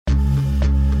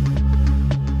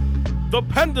The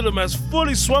pendulum has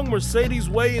fully swung Mercedes'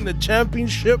 way in the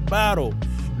championship battle.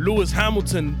 Lewis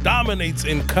Hamilton dominates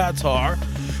in Qatar.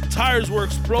 Tires were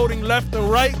exploding left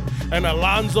and right, and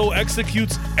Alonso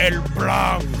executes El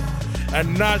Blanc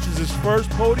and notches his first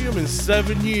podium in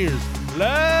 7 years.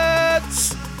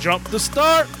 Let's jump the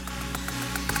start.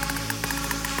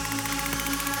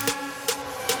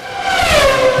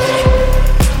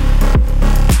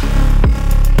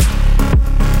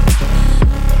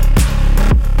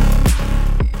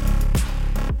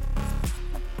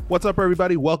 What's up,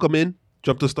 everybody? Welcome in.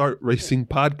 Jump to Start Racing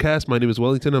Podcast. My name is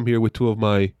Wellington. I'm here with two of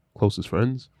my closest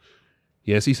friends.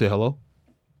 Yancy, say hello.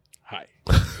 Hi.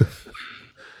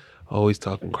 Always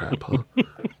talking crap, huh?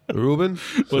 Ruben?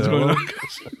 What's going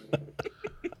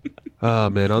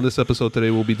on? Man, on this episode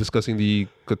today, we'll be discussing the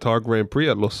Qatar Grand Prix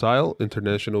at Losail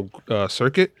International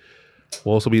Circuit.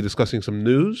 We'll also be discussing some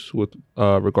news with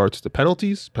regards to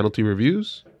penalties, penalty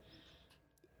reviews,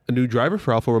 a new driver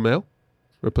for Alfa Romeo,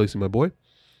 replacing my boy.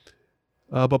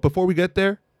 But before we get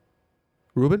there,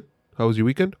 Ruben, how was your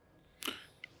weekend?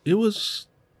 It was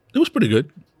pretty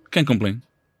good. Can't complain.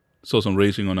 Saw some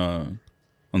racing on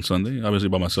Sunday, obviously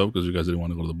by myself because you guys didn't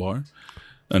want to go to the bar,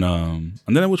 and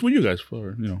then I was with you guys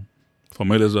for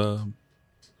Mela's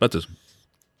baptism.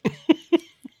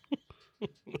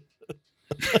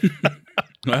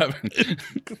 What happened?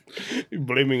 You're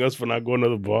blaming us for not going to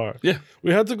the bar. Yeah.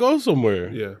 We had to go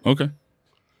somewhere. Yeah. Okay,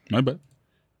 my bad.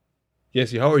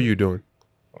 Yancy, how are you doing?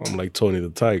 I'm like Tony the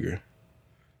Tiger.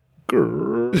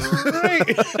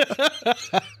 Great.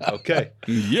 Okay.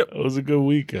 Yep. It was a good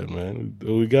weekend, man.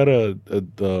 We got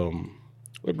the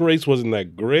race wasn't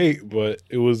that great, but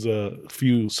it was a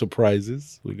few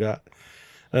surprises we got.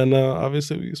 And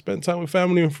obviously we spent time with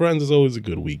family and friends. It's always a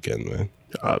good weekend, man.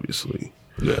 Obviously.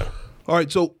 Yeah. All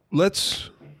right, so let's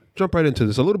jump right into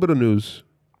this. A little bit of news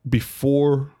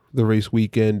before the race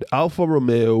weekend. Alfa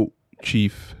Romeo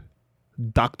chief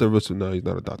Dr. Vasseur, no, he's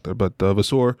not a doctor, but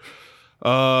Vasseur.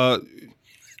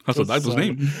 That's the doctor's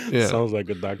name. Yeah. Sounds like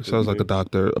a doctor. Sounds like a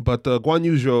doctor. But Guan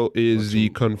Yu Zhou is the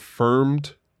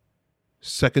confirmed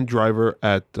second driver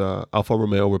at Alfa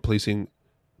Romeo, replacing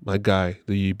my guy,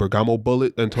 the Bergamo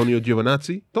Bullet, Antonio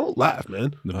Giovinazzi. Don't laugh,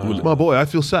 man. My boy, I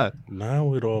feel sad.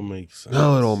 Now it all makes sense.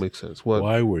 Now it all makes sense. What?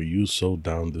 Why were you so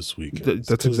down this weekend?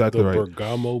 That's exactly right.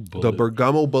 Bergamo Bullet The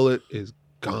Bergamo Bullet is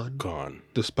gone, gone.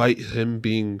 despite him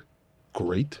being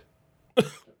great.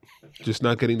 Just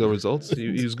not getting the results. He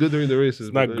was good during the races.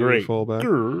 It's but not then he would great. fall back.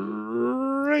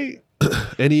 Great.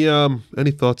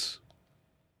 Any thoughts?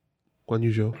 Guan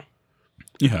Yu Zhou,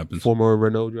 It happens. former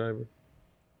Renault driver,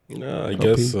 No, I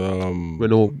guess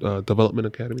Renault Development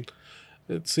Academy.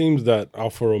 it seems that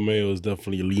Alfa Romeo is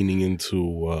definitely leaning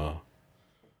into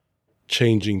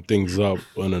changing things up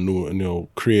and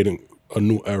creating a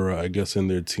new era, I guess, in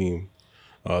their team.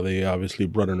 They obviously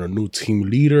brought in a new team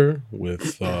leader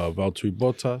with Valtteri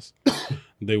Bottas.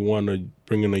 They want to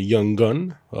bring in a young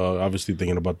gun, obviously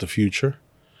thinking about the future,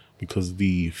 because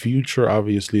the future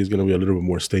obviously is going to be a little bit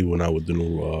more stable now with the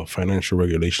new financial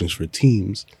regulations for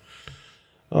teams.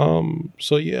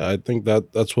 So yeah, I think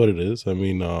that's what it is. I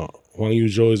mean, Guan Yu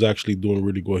Zhou is actually doing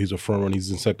really good. He's a front runner.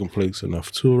 He's in second place in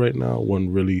F2 right now.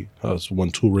 Won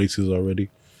 2 races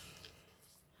already.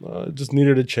 Just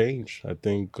needed a change, I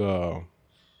think.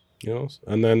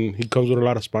 And then he comes with a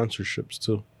lot of sponsorships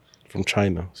too from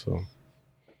China. So,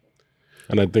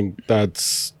 and I think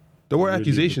that's There were really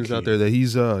accusations the out key. there that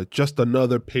he's just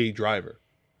another paid driver.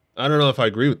 I don't know if I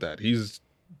agree with that. He's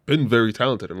been very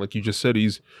talented, and like you just said,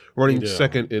 he's running Yeah.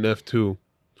 second in F2.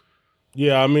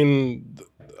 Yeah, I mean,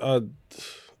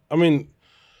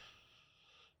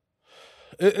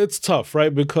 it's tough,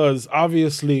 right? Because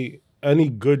obviously any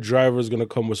good driver is going to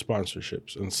come with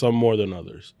sponsorships, and some more than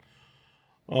others.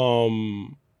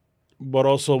 But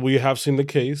also we have seen the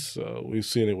case. We've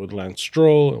seen it with Lance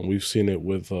Stroll, and we've seen it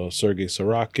with Sergei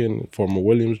Sorokin, former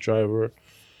Williams driver.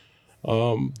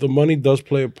 The money does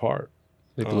play a part.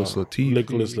 Nicholas Latifi.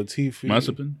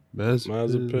 Mazepin.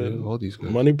 Mazepin. Yeah, all these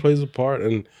guys. Money plays a part,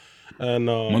 and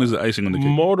Money's the icing on the cake.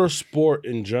 motorsport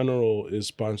in general is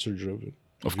sponsor driven.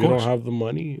 Of If you course. don't have the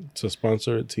money to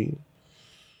sponsor a team,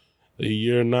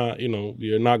 you're not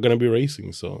going to be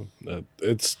racing. So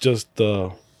it's just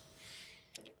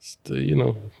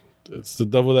it's the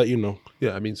devil that you know.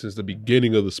 Yeah, I mean, since the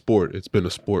beginning of the sport, it's been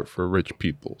a sport for rich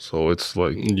people. So it's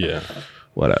like, Yeah.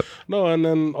 whatever. No, and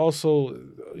then also,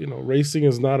 racing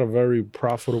is not a very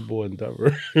profitable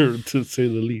endeavor, to say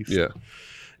the least. Yeah.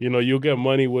 You'll get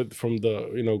money from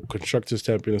the, constructors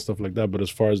champion and stuff like that. But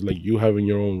as far as like you having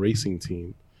your own racing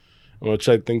team, which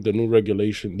I think the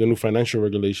new financial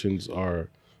regulations are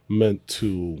meant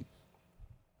to,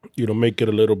 make it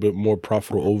a little bit more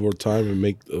profitable over time and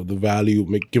make the value,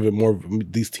 give it more,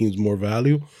 these teams more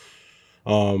value.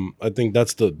 I think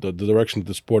that's the direction that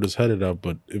the sport is headed up.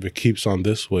 But if it keeps on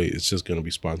this way, it's just going to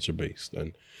be sponsor based,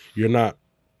 and you're not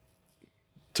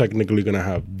technically going to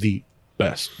have the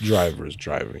best drivers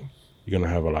driving. You're going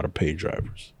to have a lot of paid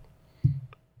drivers.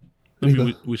 I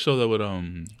mean, we saw that with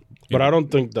But I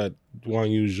don't think that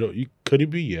Guan Yu Zhou, could he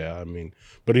be? Yeah, I mean,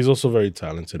 but he's also very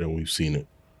talented, and we've seen it.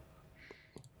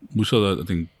 We saw that, I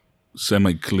think,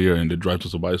 semi-clear in the Drive to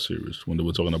Survive series when they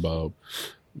were talking about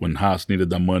when Haas needed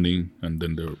that money, and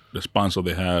then the sponsor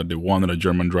they had, they wanted a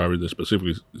German driver. They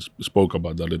specifically spoke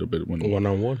about that a little bit.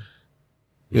 One-on-one.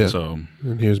 Yeah. So,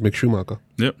 and here's Mick Schumacher.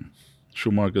 Yep.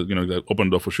 Schumacher, that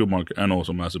opened the door for Schumacher and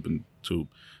also Mazepin to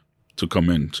come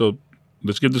in. So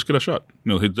let's give this kid a shot.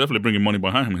 He's definitely bringing money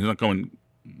behind him. He's not coming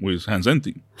with his hands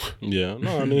empty. Yeah,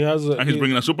 no, and he has and he's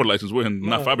bringing a super license with him,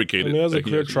 not fabricated. And he has a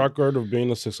clear track record of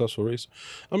being a successful racer.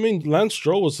 I mean, Lance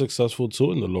Stroll was successful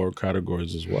too in the lower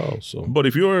categories as well. So, but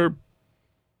if you were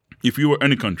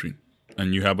any country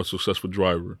and you have a successful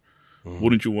driver,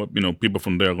 wouldn't you want people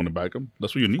from there are going to back him?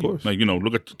 That's what you need. Like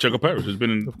look at Checo Perez. He's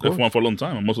been in F1 for a long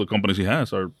time, and most of the companies he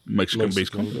has are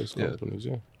Mexican-based companies.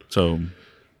 Yeah. So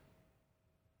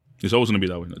it's always going to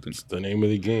be that way, I think. It's the name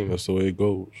of the game. That's the way it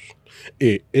goes.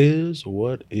 It is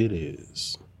what it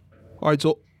is. All right,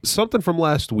 so something from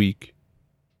last week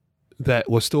that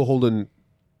was still holding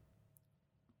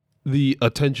the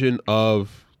attention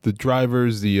of the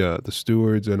drivers, the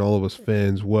stewards, and all of us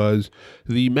fans was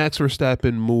the Max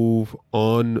Verstappen move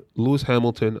on Lewis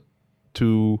Hamilton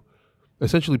to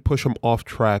essentially push him off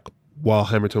track while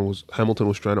Hamilton was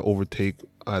trying to overtake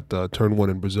at turn 1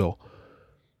 in Brazil.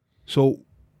 So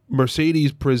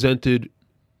Mercedes presented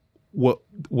what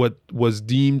was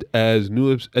deemed as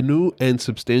new and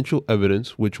substantial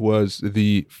evidence, which was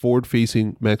the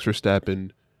forward-facing Max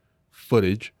Verstappen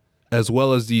footage, as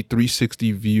well as the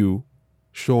 360 view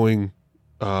showing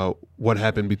what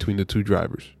happened between the two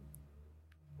drivers.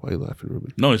 Why are you laughing,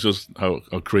 Ruben? No, it's just how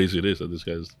crazy it is that this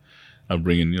guy's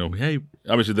bringing, hey,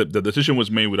 obviously the decision was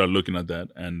made without looking at that,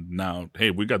 and now,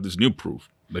 hey, we got this new proof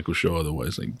that could show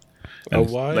otherwise.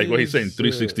 Like what he's saying,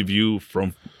 360 view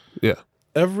from... Yeah.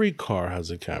 Every car has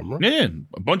a camera. Yeah,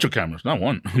 a bunch of cameras, not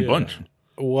one, a bunch.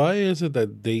 Why is it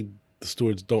that the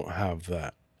stewards don't have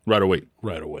that right away?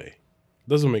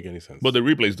 Doesn't make any sense. But the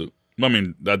replays do. I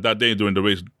mean, that day during the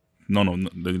race, no,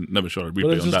 they never showed a replay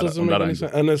but it just on doesn't make any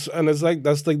sense. And it's like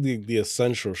that's like the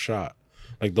essential shot,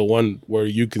 like the one where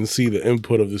you can see the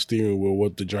input of the steering wheel,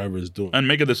 what the driver is doing, and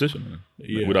make a decision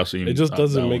without seeing. It just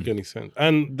doesn't make any sense.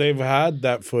 And they've had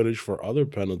that footage for other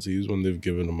penalties when they've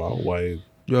given them out. Why?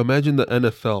 Yo, imagine the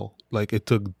NFL. Like, it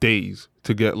took days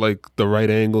to get, like, the right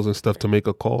angles and stuff to make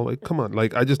a call. Like, come on.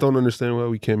 Like, I just don't understand why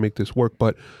we can't make this work.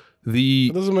 But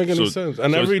it doesn't make any sense.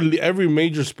 And every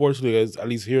major sports league, at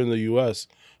least here in the U.S.,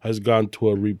 has gone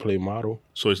to a replay model.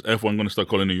 So is F1 going to start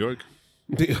calling New York?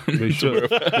 They should.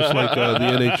 Just like the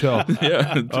NHL.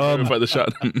 Yeah, to verify the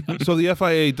shot. So the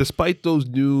FIA, despite those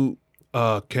new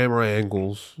camera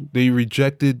angles, they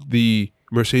rejected the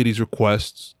Mercedes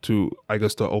requests to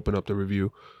open up the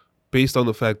review based on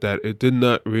the fact that it did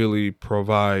not really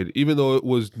provide, even though it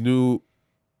was new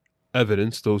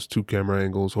evidence, those two camera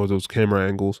angles or those camera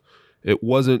angles, it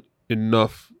wasn't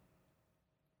enough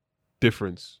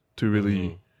difference to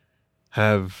really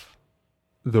have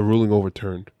the ruling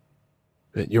overturned.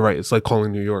 And you're right. It's like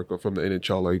calling New York or from the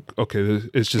NHL. Like, okay,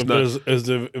 it's just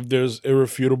if there's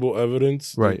irrefutable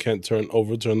evidence, right, you can't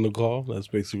overturn the call. That's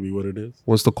basically what it is.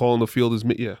 Once the call on the field is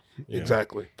yeah,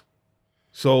 exactly.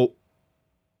 So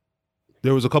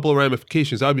there was a couple of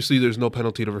ramifications. Obviously, there's no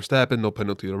penalty to Verstappen, no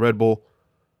penalty to Red Bull.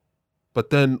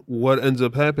 But then what ends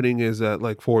up happening is that,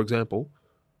 like, for example,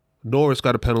 Norris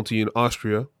got a penalty in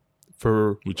Austria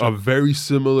for a very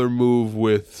similar move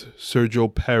with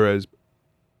Sergio Perez.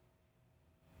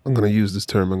 I'm going to use this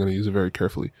term. I'm going to use it very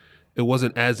carefully. It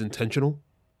wasn't as intentional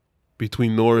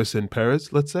between Norris and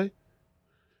Perez, let's say.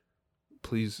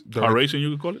 Please. Hard racing,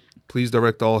 you could call it? Please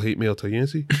direct all hate mail to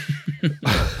Yancey.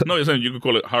 No, you're saying you could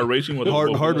call it hard racing?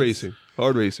 Hard racing.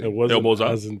 Hard racing. It wasn't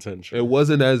as intentional. It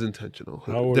wasn't as intentional.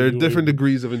 There are different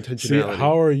degrees of intentionality. See,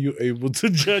 how are you able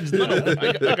to judge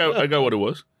that? I got what it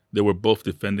was. They were both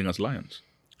defending as lions.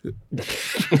 There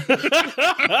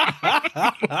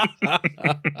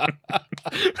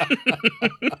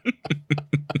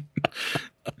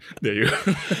you go.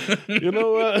 You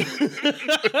know what?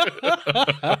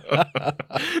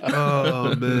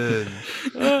 Oh, man.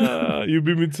 You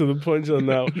beat me to the punch on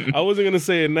that. I wasn't going to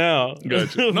say it now.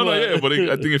 Gotcha. No, yeah, but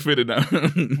I think it fitted now.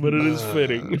 But it is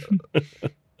fitting.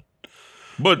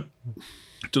 But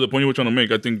to the point you were trying to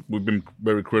make, I think we've been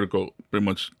very critical pretty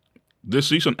much this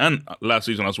season and last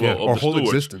season as well. Yeah, of our the whole stewards,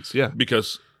 existence. Yeah.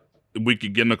 because we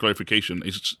could get no clarification.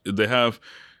 They have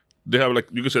like,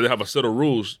 you could say they have a set of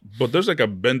rules, but there's like a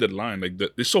bended line. Like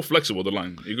it's so flexible, the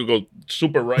line. You could go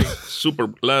super right,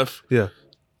 super left. Yeah.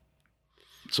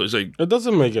 So it's like, It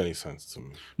doesn't make any sense to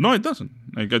me. no, it doesn't.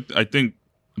 Like I think,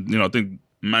 I think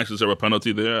Max is a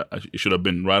penalty there. It should have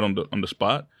been right on the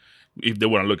spot if they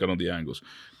wouldn't look at on the angles.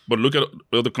 But look at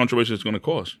all the controversy it's going to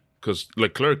cause, because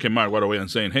Leclerc came out right away and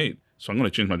saying, "Hey, so I'm going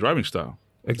to change my driving style."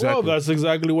 Exactly. Well, that's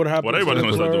exactly what happened. What everybody's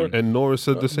gonna start doing. And Norris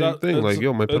said the same thing. Like,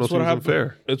 yo, my penalty was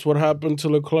unfair. It's what happened to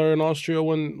Leclerc in Austria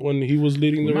when he was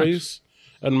leading the Max. race,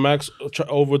 and Max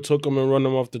overtook him and run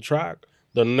him off the track.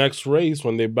 The next race,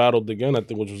 when they battled again, I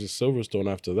think, which was at Silverstone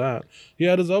after that, he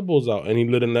had his elbows out and he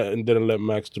didn't let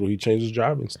Max through. He changed his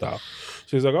driving style.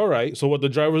 So he's like, all right, so what the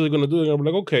drivers are going to do, they're going to be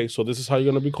like, okay, so this is how you're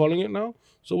going to be calling it now?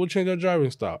 So we'll change our driving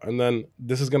style. And then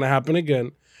this is going to happen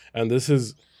again. And this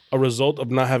is a result of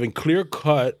not having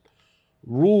clear-cut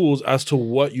rules as to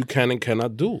what you can and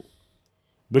cannot do.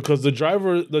 Because the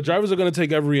drivers are going to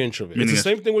take every inch of it. Meaning it's the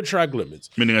same thing with track limits.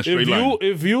 Meaning a straight line.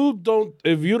 If you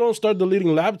don't start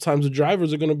deleting lap times, the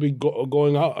drivers are going to be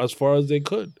going out as far as they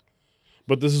could.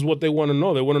 But this is what they want to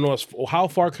know. They want to know how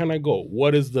far can I go?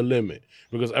 What is the limit?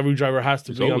 Because every driver has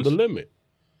to be on the limit.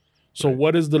 So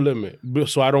what is the limit?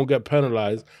 So I don't get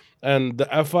penalized. And the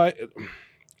FI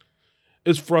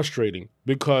is frustrating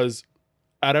because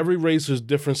at every race there's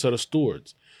different set of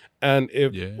stewards. And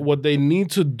what they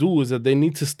need to do is that they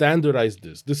need to standardize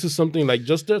this. This is something like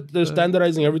just they're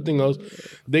standardizing everything else.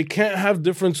 They can't have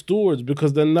different stewards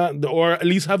because they're not, or at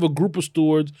least have a group of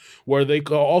stewards where they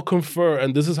all confer.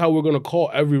 And this is how we're gonna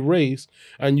call every race.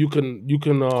 And you can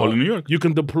Call in New York. You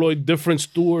can deploy different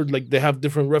stewards, like they have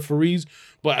different referees,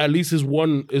 but at least is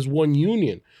one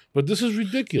union. But this is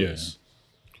ridiculous.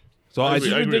 Yeah. So I This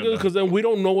is agree on ridiculous that. because then we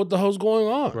don't know what the hell's going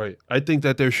on. Right. I think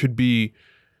that there should be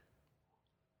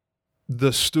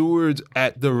the stewards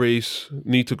at the race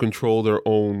need to control their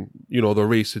own, the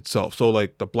race itself. So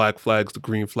like the black flags, the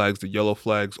green flags, the yellow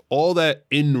flags, all that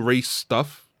in race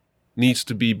stuff needs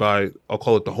to be by, I'll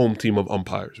call it the home team of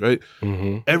umpires, right?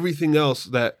 Mm-hmm. Everything else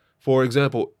that, for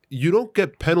example, you don't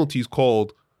get penalties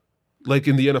called like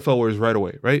in the NFL where it's right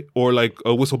away, right? Or like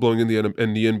a whistleblowing in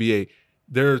the NBA.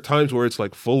 There are times where it's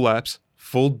like full laps,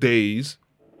 full days,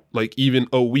 like even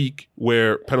a week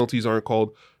where penalties aren't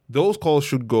called. Those calls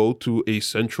should go to a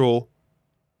central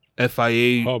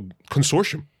FIA Hub.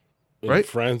 consortium, In right?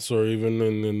 France or even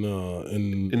in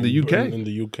the UK. In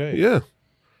the UK. Yeah,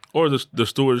 Or the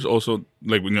stewards also,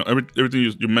 like,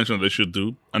 everything you mentioned they should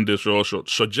do, and they should also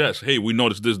suggest, hey, we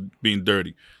noticed this being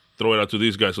dirty. Throw it out to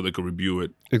these guys so they could review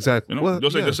it. exactly.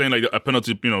 Just like they're saying, like, a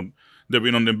penalty, they're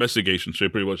being on the investigation, so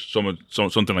pretty much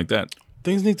something like that.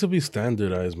 Things need to be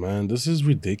standardized, man. This is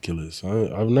ridiculous.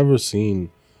 I've never seen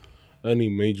any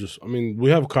major. I mean,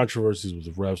 we have controversies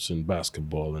with refs in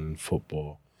basketball and in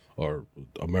football or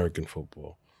American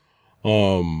football,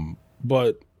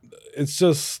 but it's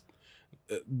just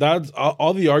that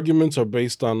all the arguments are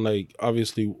based on, like,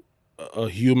 obviously a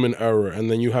human error, and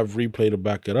then you have replay to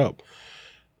back it up.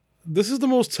 This is the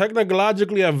most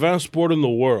technologically advanced sport in the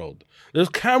world. There's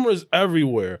cameras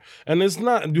everywhere, and it's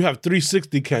not. You have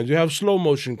 360 cams. You have slow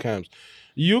motion cams.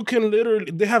 You can literally.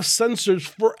 They have sensors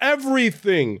for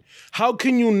everything. How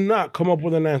can you not come up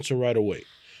with an answer right away?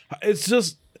 It's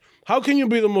just, how can you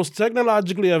be the most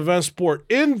technologically advanced sport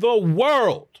in the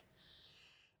world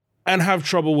and have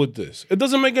trouble with this? It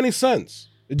doesn't make any sense.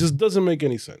 It just doesn't make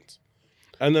any sense.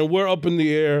 And then we're up in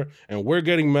the air and we're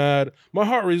getting mad. My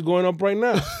heart rate's going up right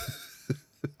now.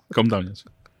 Calm down, yes.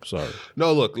 Sorry.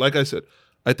 No, look, like I said,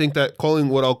 I think that calling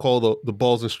what I'll call the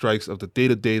balls and strikes of the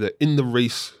day-to-day, the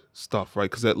in-the-race stuff, right?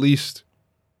 Because at least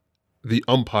the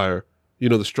umpire,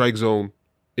 the strike zone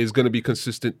is going to be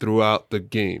consistent throughout the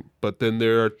game. But then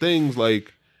there are things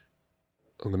like,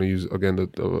 I'm going to use, again,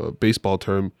 the baseball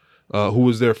term, who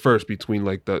was there first between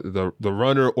like the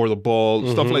runner or the ball,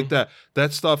 stuff like that.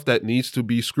 That stuff that needs to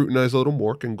be scrutinized a little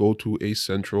more can go to a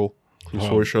central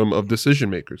consortium of decision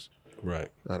makers. Right.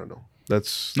 I don't know.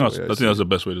 That's No, I the way think I see that's the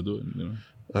best way to do it. it.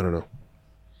 I don't know.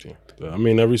 I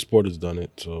mean, every sport has done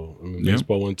it. So, I mean, Yeah.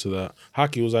 baseball went to that.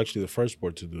 Hockey was actually the first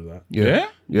sport to do that. Yeah.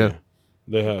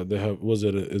 They have,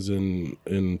 is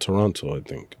in Toronto, I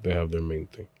think. They have their main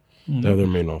thing. They have their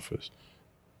main office.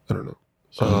 I don't know.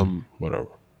 So, whatever.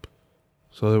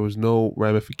 So there was no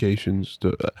ramifications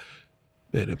to,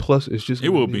 and plus it's just It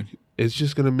will be. It's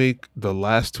just gonna make the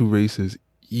last two races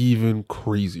even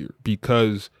crazier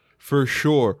because for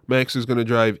sure Max is gonna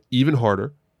drive even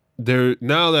harder.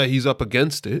 Now that he's up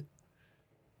against it,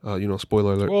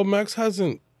 Spoiler alert. Well, Max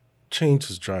hasn't changed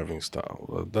his driving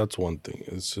style. That's one thing.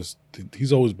 It's just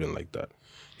he's always been like that.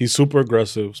 He's super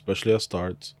aggressive, especially at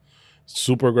starts.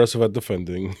 Super aggressive at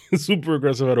defending. Super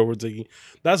aggressive at overtaking.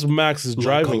 That's Max's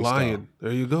driving like a lion. style.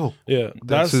 There you go. Yeah,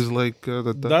 That's his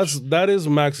that is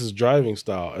Max's driving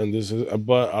style, and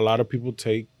but a lot of people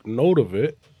take note of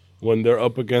it when they're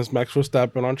up against Max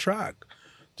Verstappen on track.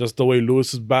 Just the way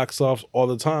Lewis backs off all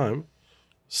the time.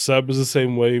 Seb is the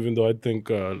same way, even though I think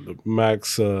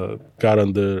Max got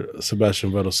under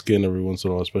Sebastian Vettel's skin every once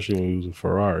in a while, especially when he was a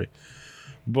Ferrari.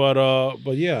 But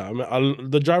yeah, I mean,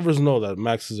 the drivers know that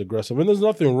Max is aggressive, and there's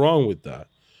nothing wrong with that.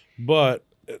 But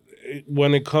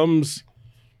when it comes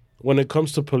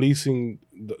to policing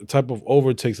the type of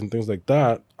overtakes and things like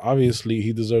that, obviously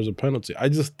he deserves a penalty. I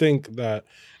just think that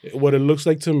what it looks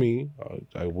like to me,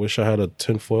 I wish I had a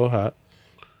tinfoil hat.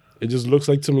 It just looks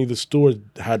like to me the steward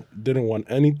didn't want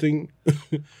anything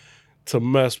to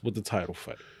mess with the title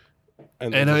fight.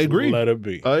 And I agree. Let it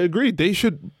be. I agree. They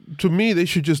should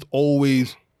just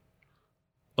always,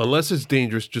 unless it's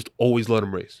dangerous, just always let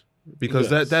them race.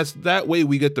 Because Yes. that way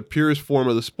we get the purest form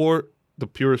of the sport, the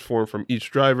purest form from each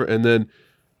driver, and then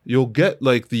you'll get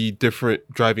like the different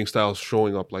driving styles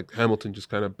showing up, like Hamilton just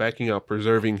kind of backing out,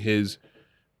 preserving his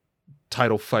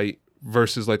title fight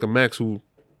versus like a Max who.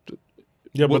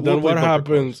 Yeah, but then we'll what play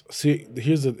bumper happens? See,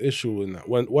 here's the issue in that.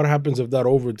 What happens if that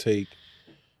overtake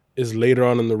is later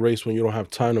on in the race when you don't have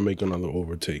time to make another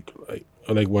overtake,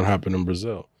 like what happened in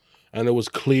Brazil, and it was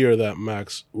clear that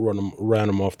Max ran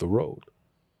him off the road.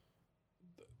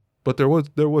 But there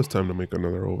was time to make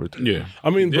another overtake. Yeah. I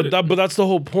mean, Did but that's the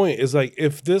whole point. Is like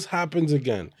if this happens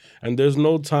again and there's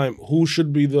no time, who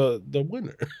should be the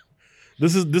winner?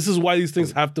 This is why these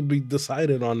things have to be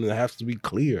decided on. And it has to be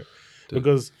clear.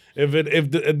 Because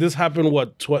if this happened,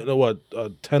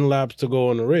 10 laps to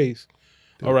go in the race,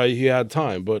 all right, he had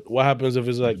time. But what happens if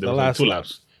it's like There the was last 2 lap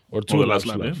laps. or 2 the laps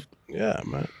last lap, left? Yeah,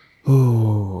 man.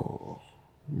 Oh,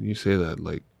 you say that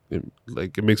like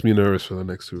it makes me nervous for the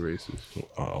next 2 races.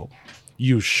 Oh,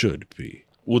 you should be.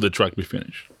 Will the track be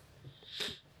finished?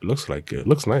 Looks like it.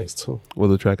 Looks nice too. Well,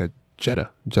 the track at Jeddah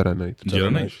Night. Jeddah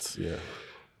Night. Yeah.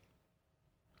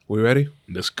 We ready?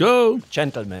 Let's go.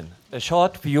 Gentlemen, a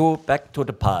short view back to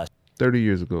the past. 30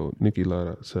 years ago, Niki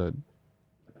Lauda said,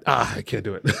 I can't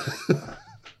do it.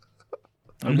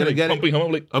 I'm gonna get it. Pumping him up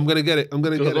like, I'm gonna get it. I'm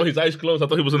gonna because get I thought it. his eyes closed. I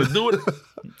thought he was gonna do it.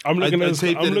 I'm looking I at his,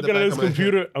 taped it I'm in the looking at back his of my head.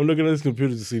 computer. I'm looking at his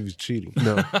computer to see if he's cheating.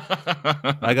 No.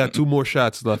 I got 2 more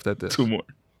shots left at this. 2 more.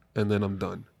 And then I'm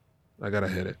done. I gotta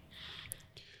hit it.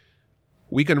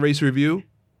 Weekend race review.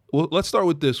 Well, let's start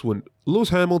with this one. Lewis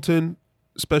Hamilton,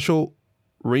 special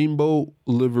rainbow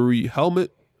livery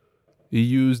helmet. He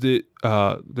used it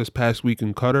this past week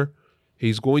in Qatar.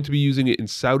 He's going to be using it in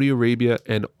Saudi Arabia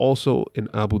and also in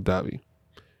Abu Dhabi.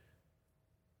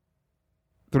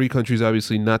 3 countries,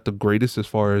 obviously not the greatest as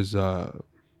far as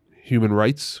human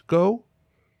rights go.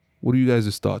 What are you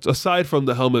guys' thoughts? Aside from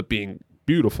the helmet being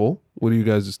beautiful, what are you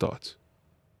guys' thoughts?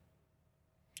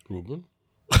 Ruben?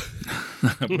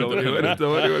 Nobody wanted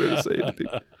to say anything.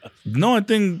 No, I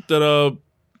think that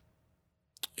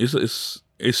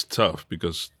it's tough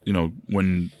because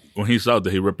when he's out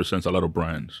there, he represents a lot of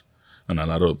brands and a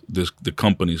lot of the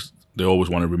companies. They always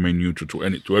want to remain neutral to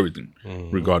everything,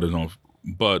 regardless of.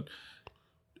 But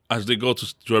as they go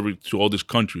to all these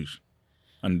countries,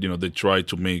 and they try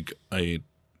to make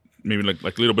maybe like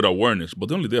a little bit of awareness, but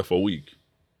they're only there for a week.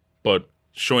 But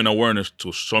showing awareness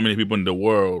to so many people in the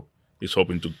world is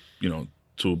hoping to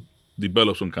to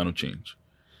develop some kind of change.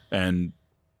 And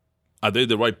are they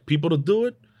the right people to do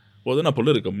it? Well, they're not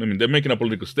political. I mean, they're making a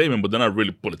political statement, but they're not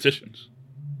really politicians.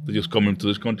 They just come into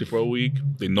this country for a week.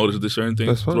 They notice there's certain things.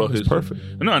 That's fine. throughout That's history.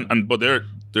 perfect. But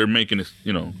they're making this,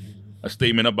 a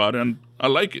statement about it, and I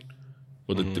like it.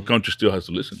 But the country still has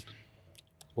to listen.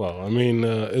 Well, I mean,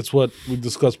 it's what we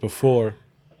discussed before.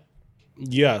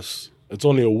 Yes, it's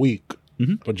only a week,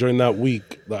 but during that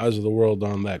week, the eyes of the world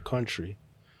are on that country,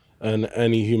 and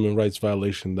any human rights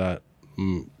violation that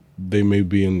they may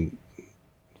be in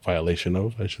violation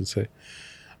of, I should say.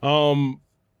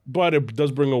 But it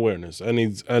does bring awareness, and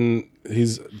he's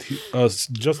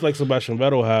just like Sebastian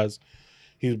Vettel has.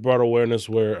 He's brought awareness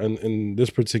where, and in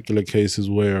this particular case, is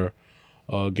where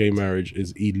gay marriage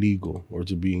is illegal, or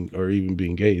even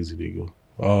being gay is illegal,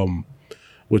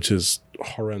 which is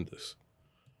horrendous.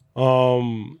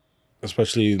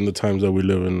 Especially in the times that we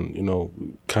live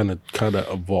in, kind of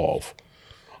evolve.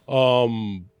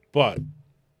 But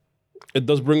it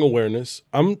does bring awareness.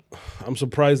 I'm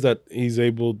surprised that he's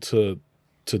able to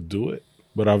do it,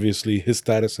 but obviously his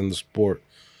status in the sport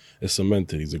is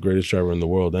cemented. He's the greatest driver in the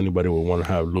world. Anybody would want to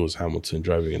have Lewis Hamilton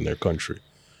driving in their country.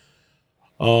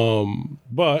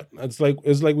 But it's like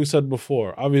we said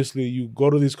before. Obviously, you go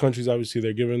to these countries. Obviously,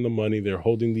 they're giving the money. They're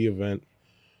holding the event.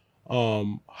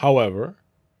 However,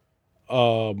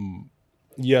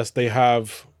 yes, they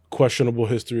have questionable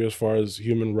history as far as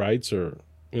human rights or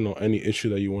any issue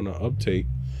that you want to uptake.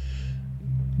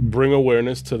 Bring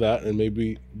awareness to that, and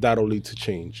maybe that'll lead to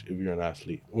change if you're an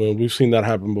athlete. Well, we've seen that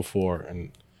happen before,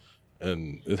 and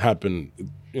it happened.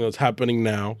 It's happening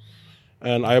now,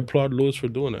 and I applaud Lewis for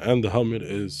doing it. And the helmet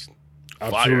is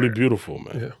absolutely beautiful,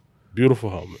 man. Yeah.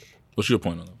 Beautiful helmet. What's your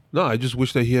point on that? No, I just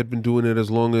wish that he had been doing it as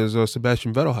long as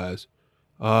Sebastian Vettel has.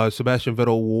 Sebastian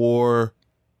Vettel wore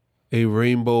a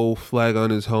rainbow flag on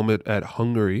his helmet at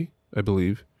Hungary, I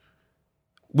believe,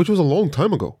 which was a long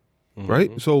time ago,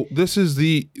 right? So this is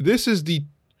the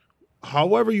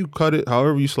however you cut it,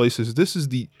 however you slice this is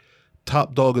the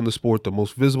top dog in the sport, the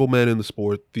most visible man in the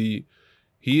sport. He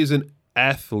is an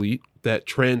athlete that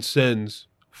transcends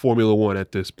Formula One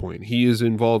at this point. He is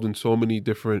involved in so many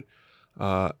different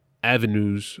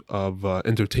avenues of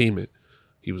entertainment.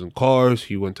 He was in cars,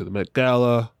 he went to the Met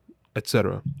Gala,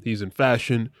 etc. He's in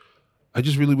fashion. I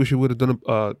just really wish he would have done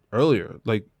it earlier.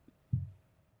 Like,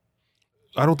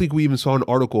 I don't think we even saw an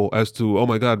article as to, oh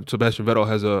my God, Sebastian Vettel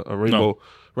has a rainbow,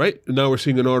 right? Now we're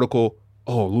seeing an article,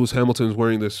 oh, Lewis Hamilton's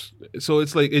wearing this. So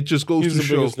it's like, it just goes He's to the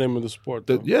show. biggest name in the sport.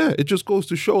 That, yeah, it just goes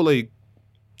to show, like.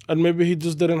 And maybe he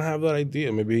just didn't have that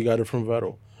idea. Maybe he got it from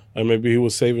Vettel. And maybe he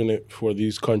was saving it for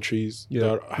these countries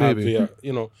that have maybe.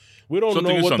 We don't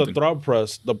Something know is what something.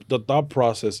 the thought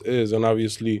process is. And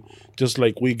obviously, just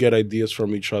like we get ideas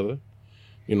from each other,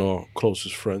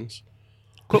 closest friends.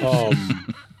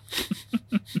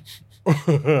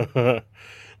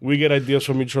 We get ideas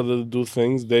from each other to do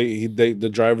things. The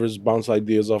drivers bounce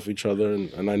ideas off each other.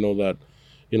 And I know that,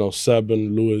 Seb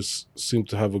and Lewis seem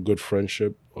to have a good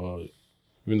friendship, even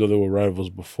though they were rivals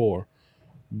before.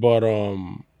 But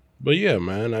yeah,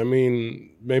 man, I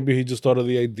mean, maybe he just thought of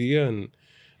the idea. And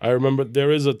I remember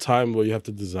there is a time where you have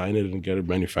to design it and get it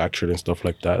manufactured and stuff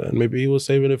like that. And maybe he was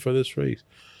saving it for this race.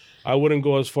 I wouldn't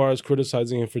go as far as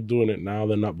criticizing him for doing it now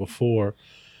than not before.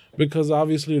 Because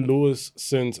obviously Lewis,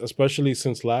 especially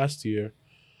since last year,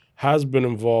 has been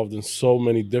involved in so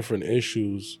many different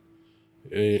issues.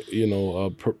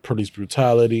 Police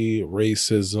brutality,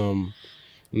 racism.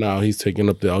 Now he's taking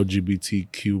up the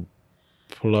LGBTQ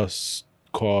plus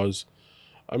cause.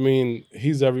 I mean,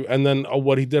 he's and then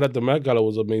what he did at the Met Gala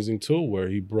was amazing too, where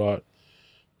he brought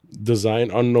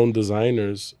unknown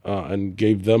designers and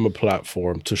gave them a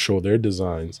platform to show their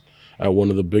designs at one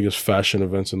of the biggest fashion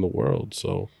events in the world.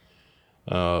 So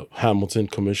Hamilton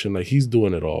commissioned, like, he's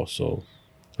doing it all. So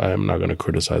I am not going to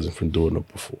criticize him for doing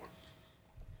it before.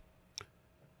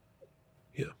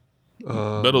 Yeah.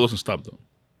 Vettel doesn't stop though.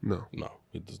 No. No,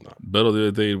 it does not. Vettel the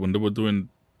other day when they were doing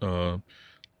the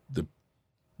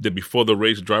before the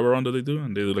race drive around that they do,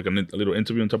 and they do like a little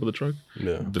interview on top of the truck.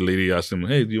 Yeah. The lady asked him,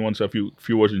 "Hey, do you want to say a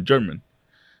few words in German?"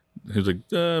 He was like,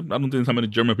 "I don't think there's how many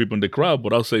German people in the crowd,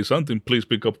 but I'll say something. Please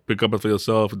pick up for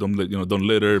yourself. Don't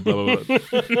litter. Blah blah blah."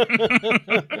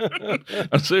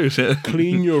 I'm serious. Yeah.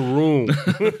 Clean your room.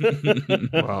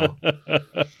 Wow.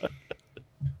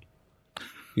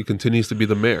 He continues to be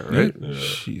the mayor, right? Yeah.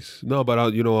 Jeez. No,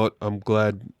 but you know what? I'm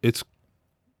glad. It's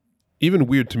even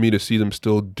weird to me to see them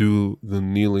still do the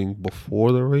kneeling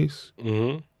before the race.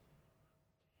 Mm-hmm.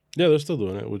 Yeah, they're still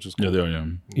doing it, which is cool. Yeah, they are. Yeah.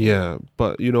 Yeah,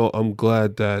 but I'm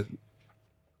glad that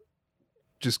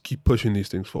just keep pushing these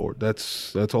things forward.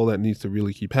 That's all that needs to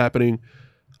really keep happening.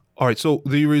 All right, so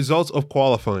the results of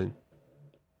qualifying: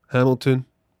 Hamilton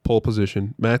pole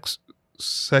position, Max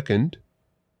second,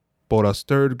 Bottas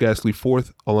third, Gasly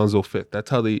fourth, Alonso fifth. That's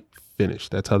how they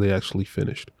finished. That's how they actually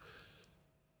finished.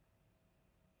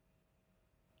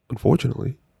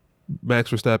 Unfortunately,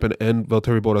 Max Verstappen and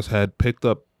Valtteri Bottas had picked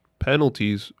up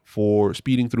penalties for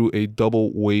speeding through a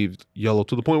double waved yellow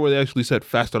to the point where they actually said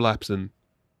faster laps than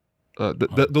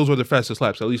those were the fastest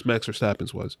laps. At least Max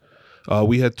Verstappen's was.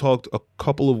 We had talked a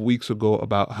couple of weeks ago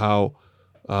about how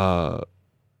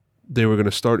they were going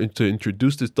to start to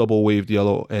introduce this double waved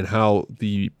yellow and how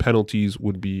the penalties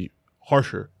would be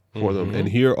harsher for them. And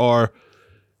here are,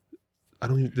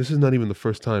 this is not even the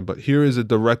first time, but here is a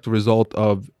direct result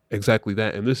of exactly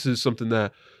that. And this is something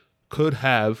that could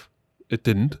have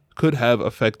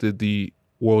affected the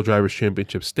World Drivers'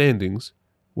 Championship standings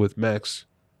with Max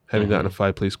having gotten a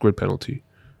 5-place grid penalty.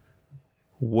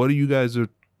 What are you guys'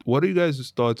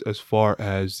 thoughts as far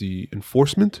as the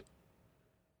enforcement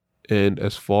and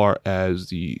as far as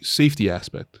the safety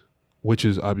aspect, which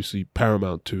is obviously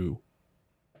paramount to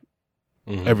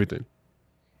everything?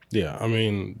 Yeah, I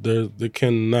mean, there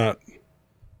cannot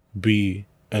be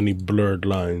any blurred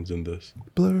lines in this.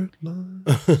 Blurred line.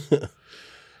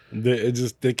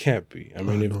 They can't be. I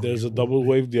mean, if there's a double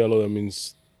waved yellow, that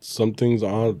means something's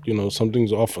on.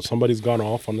 Something's off. Somebody's gone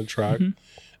off on the track,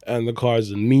 and the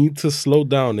cars need to slow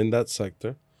down in that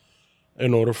sector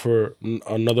in order for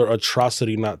another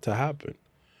atrocity not to happen.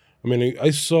 I mean, I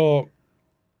saw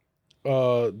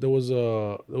there was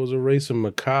a race in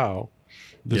Macau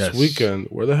this weekend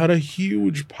where they had a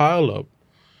huge pileup,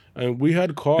 and we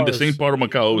had cars In the same part of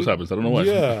Macau always happens. I don't know why.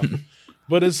 Yeah,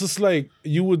 but it's just like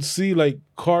you would see like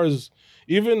cars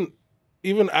even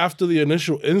after the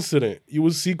initial incident, you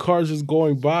would see cars just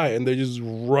going by and they're just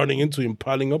running into and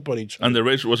piling up on each other. And the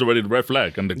race was already the red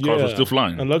flag, and the cars were still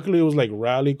flying. And luckily, it was like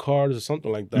rally cars or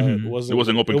something like that. It wasn't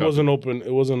open. It wasn't open.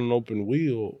 It wasn't an open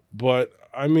wheel. But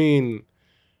I mean,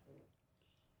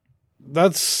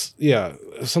 that's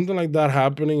something like that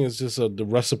happening is just the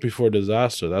recipe for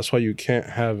disaster. That's why you can't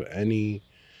have any.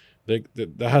 That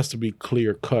has to be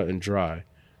clear cut and dry.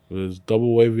 There's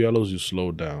double wave yellows, you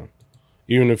slow down,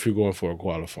 even if you're going for a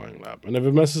qualifying lap. And if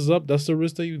it messes up, that's the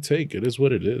risk that you take. It is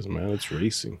what it is, man. It's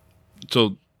racing.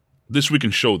 So this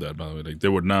weekend showed that, by the way. Like,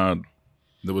 there was no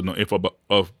if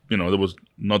of there was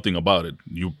nothing about it.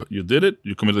 You did it,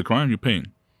 you committed a crime, you're paying.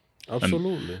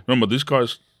 Absolutely. And remember, these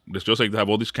cars, it's just like they have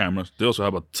all these cameras. They also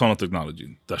have a ton of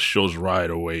technology that shows right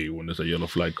away when there's a yellow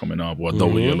flag coming up or a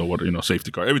double yellow,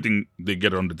 safety car. Everything, they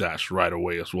get it on the dash right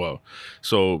away as well.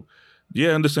 So, yeah,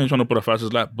 I understand you're trying to put a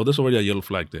fastest lap, but there's already a yellow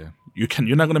flag there.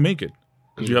 You're not going to make it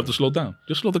because you have to slow down.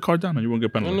 Just slow the car down and you won't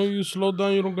get penalized. I know you slow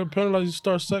down, you don't get penalized, you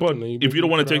start second. But if you don't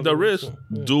want to take that risk,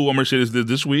 do what Mercedes did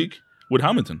this week with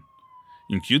Hamilton.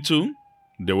 In Q2,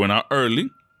 they went out early,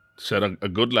 set a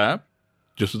good lap,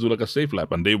 just to do like a safe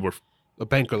lap, and they were A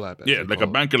banker lap. like a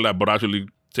banker lap, but actually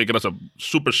take it as a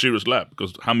super serious lap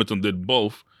because Hamilton did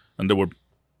both, and they were,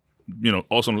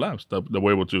 awesome laps that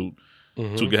were able to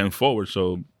get him forward.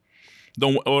 So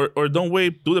don't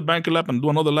wait, do the banker lap and do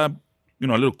another lap, a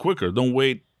little quicker. Don't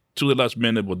wait to the last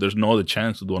minute, but there's no other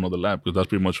chance to do another lap because that's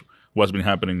pretty much what's been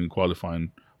happening in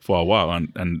qualifying for a while,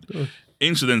 and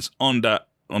incidents on that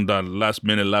last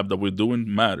minute lap that we're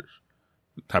doing matters.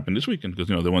 It happened this weekend because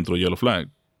they went through a yellow flag.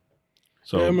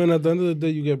 So yeah, I mean, at the end of the day,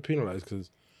 you get penalized because,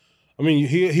 I mean,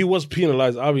 he was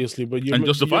penalized obviously, but and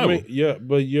justifiable.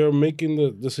 But you're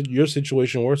making your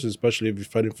situation worse, especially if you're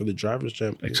fighting for the drivers'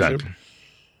 championship. Exactly.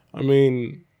 I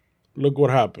mean, look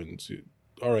what happens.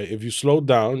 All right, if you slow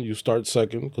down, you start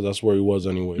second because that's where he was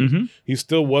anyway. He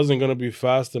still wasn't going to be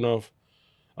fast enough.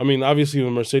 I mean, obviously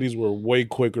the Mercedes were way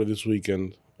quicker this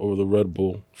weekend over the Red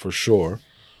Bull for sure.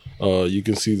 You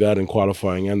can see that in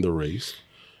qualifying and the race.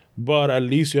 But at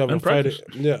least you have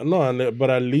but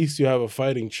at least you have a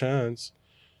fighting chance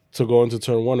to go into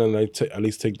turn one and at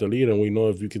least take the lead. And we know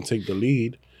if you can take the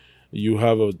lead, you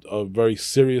have a very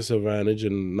serious advantage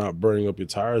in not burning up your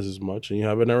tires as much, and you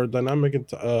have an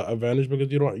aerodynamic advantage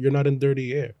because you're not in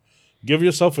dirty air. Give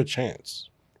yourself a chance.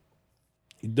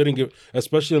 He didn't give,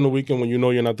 especially on the weekend when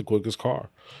you're not the quickest car,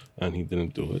 and he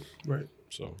didn't do it. Right.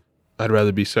 So I'd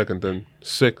rather be second than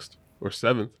sixth or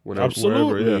seventh.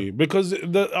 Absolutely, wherever, because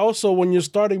also when you're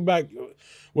starting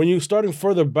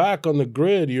further back on the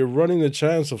grid, you're running the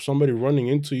chance of somebody running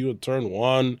into you at turn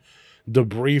one,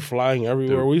 debris flying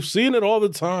everywhere. We've seen it all the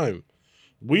time.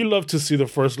 We love to see the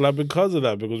first lap because of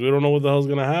that, because we don't know what the hell's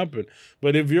going to happen.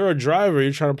 But if you're a driver,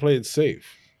 you're trying to play it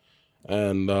safe.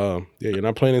 And you're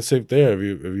not playing it safe there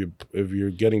if you're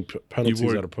getting penalties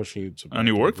that are pushing you to. And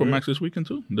you worked for Max this weekend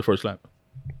too, the first lap.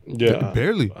 Yeah,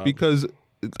 barely, because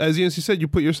as Yancy said, you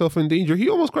put yourself in danger. He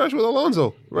almost crashed with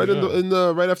Alonso right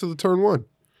right after the turn one.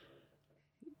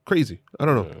 Crazy. I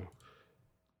don't know. Yeah.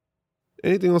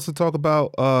 Anything else to talk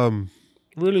about?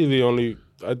 Really,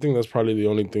 I think that's probably the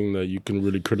only thing that you can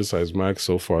really criticize Max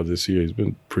so far this year. He's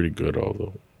been pretty good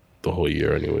the whole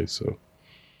year anyway. So.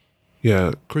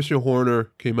 Yeah, Christian Horner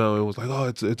came out and was like, "Oh,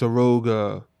 it's a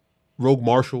rogue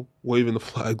marshal waving the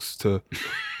flags to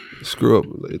screw up."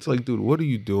 It's like, dude, what are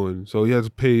you doing? So he had to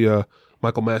pay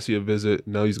Michael Massey a visit.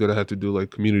 Now he's gonna have to do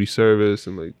like community service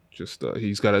and like just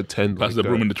he's got to attend. Pass the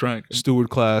broom in the track.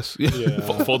 Steward class. Yeah.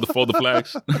 fold the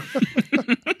flags.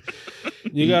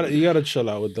 You gotta chill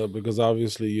out with that because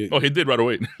obviously. He did right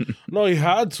away. No, he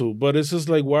had to, but it's just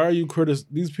like, why are you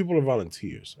These people are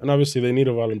volunteers, and obviously they need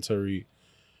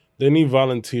They need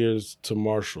volunteers to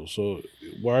marshal. So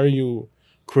why are you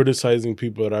criticizing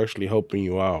people that are actually helping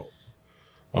you out?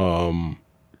 And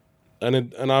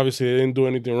obviously they didn't do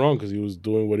anything wrong because he was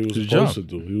doing what he was supposed to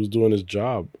do. He was doing his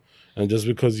job. And just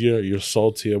because you're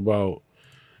salty about,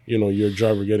 your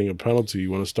driver getting a penalty,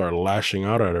 you want to start lashing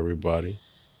out at everybody.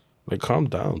 Like, calm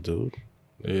down, dude.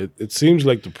 It seems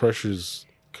like the pressure's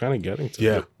kind of getting to.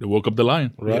 Yeah. They woke up the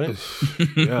lion. Right?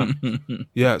 Yeah.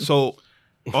 Yeah. So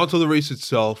onto the race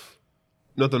itself.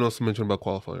 Nothing else to mention about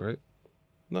qualifying, right?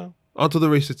 No. Onto the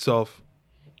race itself.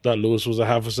 That Lewis was a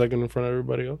half a second in front of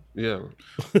everybody else. Yeah.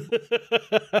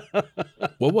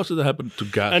 What was it that happened to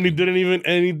Gasly? And he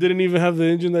didn't even have the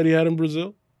engine that he had in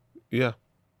Brazil. Yeah.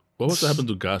 What was that happened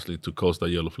to Gasly to cause that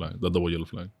yellow flag, that double yellow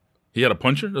flag? He had a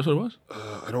puncture. That's what it was.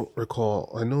 I don't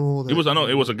recall. I know that. I know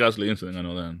it was a Gasly incident. I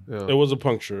know that. Yeah. It was a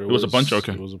puncture. It was a puncture?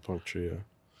 Okay. It was a puncture. Yeah.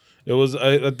 It was.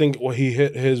 I think what he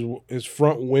hit his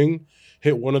front wing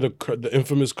hit one of the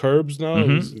infamous curbs now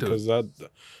because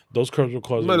those curbs were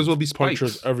causing Might as well be spikes.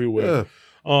 punctures everywhere.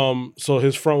 Yeah. So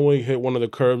his front wing hit one of the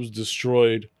curbs,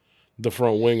 destroyed the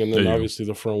front wing, and then obviously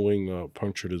the front wing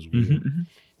punctured his wheel.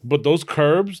 But those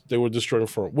curbs, they were destroying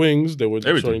front wings. They were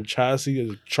destroying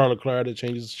chassis. Charles Leclerc had to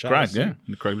change his chassis. Cracked, yeah.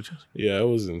 The cracked chassis. Yeah, it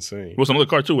was insane. There was another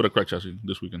car too with a cracked chassis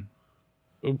this weekend.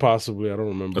 Possibly, I don't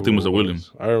remember. I think it was a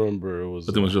Williams. I remember it was.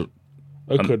 I think it was just.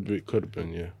 It could have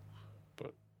been, yeah.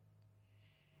 But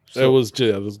it was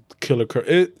this killer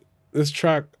curve. This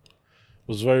track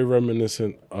was very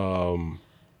reminiscent to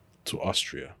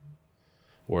Austria,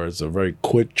 where it's a very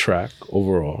quick track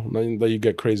overall. Not that you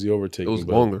get crazy overtaking. It was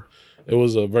longer. It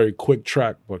was a very quick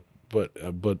track, but the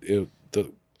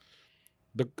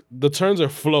turns are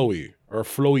flowy or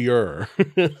flowier.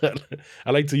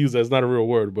 I like to use that. It's not a real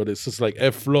word, but it's just like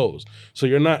it flows. So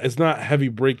it's not heavy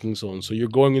braking zone. So you're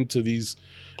going into these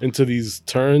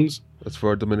turns. That's for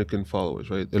our Dominican followers,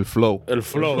 right? El flow.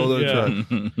 Yeah.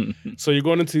 So you're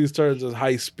going into these turns at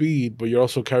high speed, but you're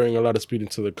also carrying a lot of speed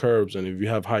into the curbs. And if you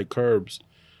have high curbs,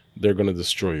 they're going to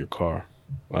destroy your car.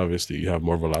 Obviously, you have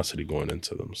more velocity going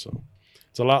into them. So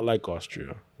it's a lot like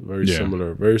Austria. Very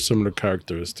similar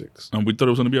characteristics. And we thought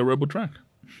it was going to be a Red Bull track.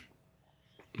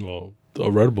 Well,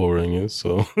 a Red Bull ring is,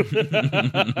 so.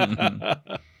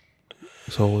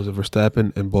 So it was a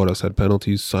Verstappen and Bottas had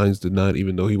penalties. Sainz did not,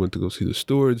 even though he went to go see the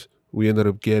stewards. We ended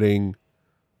up getting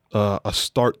a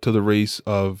start to the race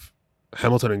of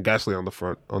Hamilton and Gasly on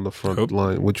the front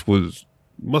line, which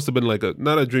must have been like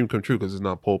not a dream come true because it's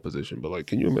not pole position, but like,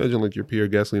 can you imagine like your Pierre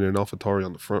Gasly and an AlphaTauri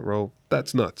on the front row?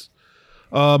 That's nuts.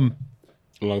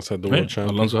 Alongside the world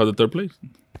champion. Alonso had the third place.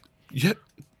 Yeah,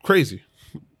 crazy.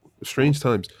 Strange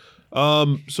times.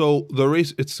 So the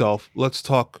race itself, let's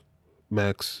talk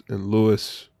Max and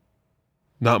Lewis.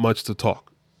 Not much to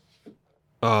talk.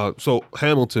 So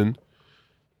Hamilton,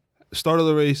 start of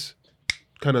the race,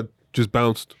 kind of just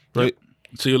bounced, right?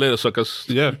 See you later, suckers.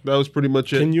 Yeah, that was pretty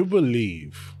much it. Can you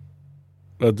believe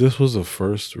that this was the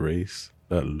first race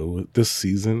that this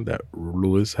season that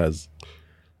Lewis has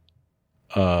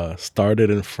started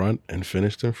in front and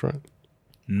finished in front?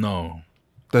 No.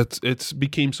 It's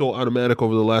became so automatic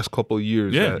over the last couple of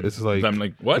years. Yeah. That it's like I'm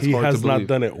like, what? He hard has to not believe.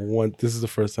 done it once. This is the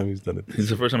first time he's done it. It's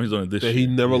the first time he's done it this that year. he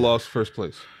never lost first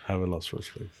place. Haven't lost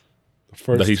first place. The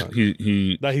first That time.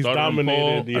 he That he's started on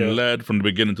dominated, pole yeah. and led from the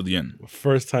beginning to the end.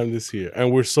 First time this year.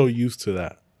 And we're so used to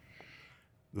that.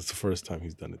 That's the first time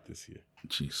he's done it this year.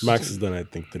 Jeez. Max has done it, I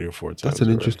think, 3 or 4 times. That's an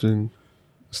already. interesting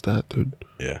stat, dude.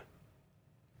 Yeah.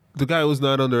 The guy was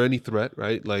not under any threat,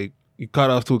 right? Like he got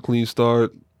off to a clean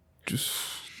start, just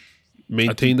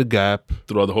maintained the gap.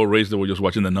 Throughout the whole race, they were just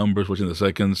watching the numbers, watching the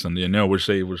seconds, and now we're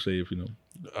safe, you know.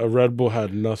 Red Bull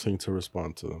had nothing to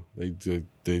respond to them. They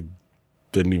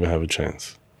didn't even have a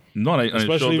chance. No, and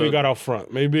Especially if he got out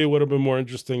front. Maybe it would have been more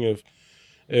interesting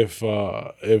if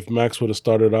Max would have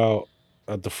started out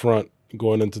at the front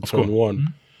going into turn one.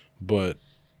 Mm-hmm. But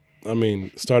I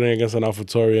mean, starting against an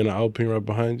AlphaTauri and an Alpine right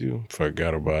behind you,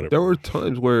 forget about it. There were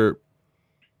times where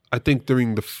I think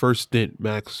during the first stint,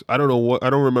 Max, I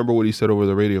don't remember what he said over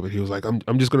the radio, but he was like,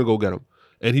 I'm just gonna go get him.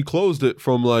 And he closed it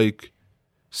from like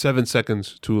 7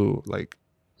 seconds to like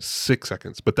 6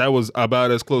 seconds. But that was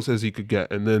about as close as he could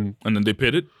get. And then they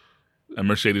pitted, and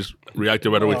Mercedes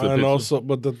reacted right away to the and pits. also,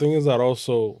 but the thing is that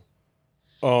also,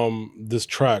 this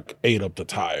track ate up the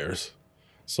tires.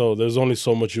 So there's only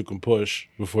so much you can push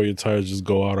before your tires just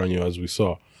go out on you, as we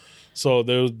saw. So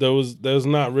there's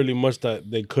not really much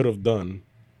that they could have done.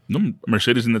 No,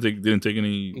 Mercedes didn't take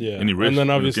any risk. And then when it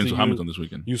obviously came to Hamilton this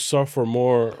weekend. You suffer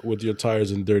more with your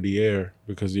tires in dirty air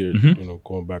because you're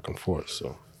going back and forth.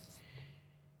 So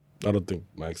I don't think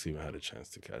Max even had a chance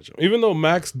to catch him. Even though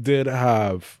Max did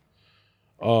have,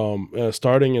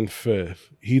 starting in 5th,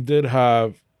 he did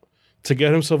have to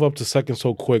get himself up to 2nd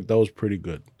so quick. That was pretty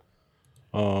good.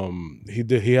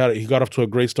 He got off to a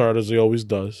great start as he always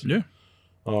does. Yeah.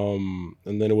 And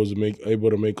then it was able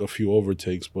to make a few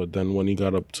overtakes, but then when he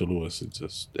got up to Lewis,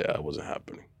 it wasn't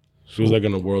happening. He was like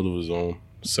in a world of his own.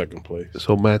 second place.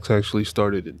 So Max actually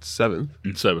started in 7th.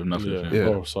 In 7th, not 5th. Yeah. Yeah.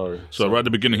 Yeah. Oh, sorry. So right at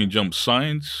the beginning, he jumped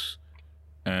Sainz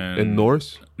and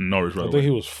Norris. Norris right I away. think he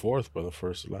was 4th by the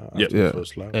first lap. Yeah. after the Yeah.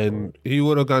 first lap. And he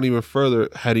would have gone even further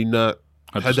had he not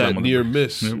Had to had slam that on the near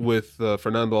brakes. miss Yeah. with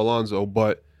Fernando Alonso.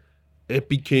 But it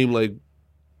became like,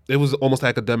 it was almost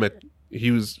academic.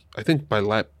 He was, I think by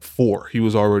lap 4, he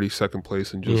was already second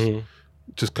place and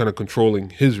just kind of controlling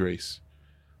his race.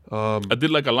 I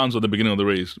did like Alonso at the beginning of the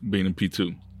race being in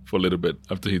P2 for a little bit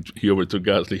after he overtook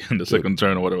Gasly in the second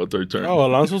turn or whatever, third turn. Oh,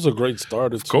 Alonso's a great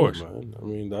starter too, course. man. I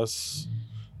mean, that's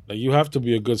like you have to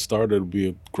be a good starter to be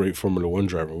a great Formula One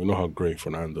driver. We know how great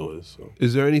Fernando is. So.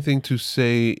 Is there anything to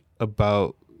say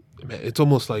about, man, it's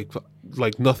almost like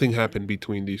nothing happened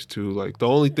between these two. Like the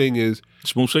only thing is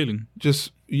Smooth sailing.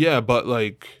 just, yeah, but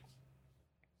like,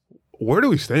 where do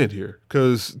we stand here?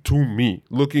 Because to me,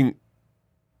 looking,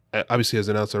 obviously as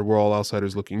an outsider, we're all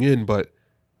outsiders looking in, but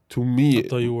to me, I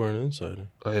thought you were an insider.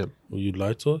 I am. Well, you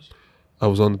lied to us, I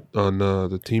was on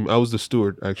the team. I was the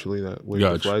steward, actually, that waved the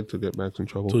Gotcha. flag to get Max in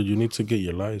trouble. dude. You need to get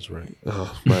your lies right.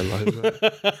 Oh, my life.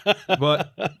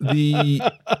 But the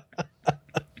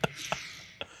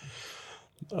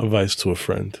Advice to a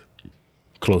friend,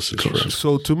 closest friend.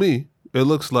 so to me, it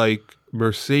looks like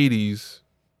Mercedes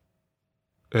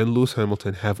and Lewis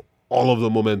Hamilton have all of the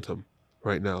momentum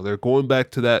right now. They're going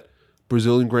back to that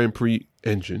Brazilian Grand Prix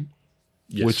engine,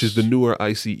 which is the newer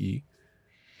ICE.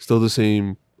 Still the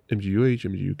same MGUH,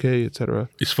 MGUK, etc.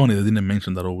 It's funny they didn't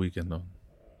mention that all weekend though.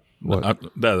 What?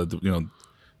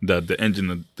 That the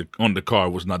engine on the car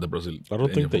was not the Brazil. I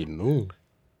don't think they knew.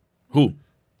 Who?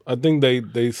 I think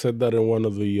they said that in one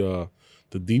of the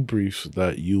debriefs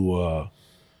that you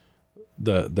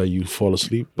that you fall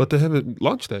asleep. But they haven't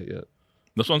launched that yet.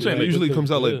 That's what I'm saying. It Like, usually they- comes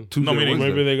out they like did. Tuesday. No, or meaning Wednesday.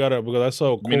 Maybe they got it because I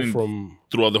saw a quote Meaning- from.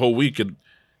 throughout the whole week,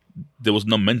 there was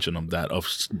no mention of that, of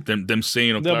them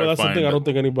saying or Yeah, but that's the clarifying. thing. I that- don't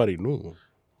think anybody knew.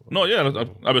 No, yeah,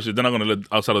 obviously they're not going to let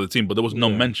outside of the team, but there was no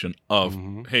mention of,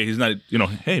 hey, he's not,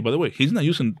 hey, by the way, he's not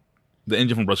using the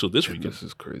engine from Brazil this weekend. This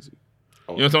is crazy.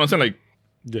 You know what I'm saying? Like,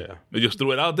 Yeah. they just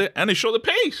threw it out there and they showed the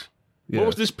pace. Yeah. What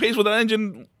was this pace with that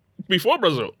engine before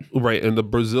Brazil? Right, and the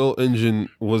Brazil engine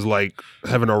was like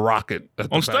having a rocket at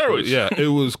the On back of it. steroids. Yeah, it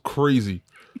was crazy.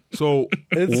 So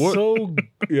It's what- so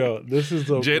this is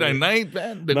so Jedi great. Knight,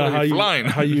 man, they're Now, going to be flying.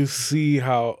 how you see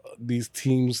how these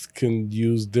teams can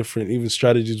use different even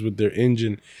strategies with their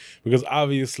engine, because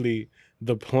obviously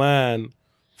the plan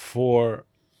for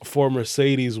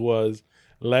Mercedes was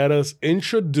let us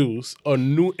introduce a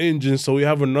new engine so we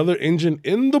have another engine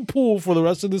in the pool for the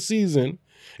rest of the season,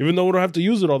 even though we don't have to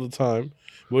use it all the time.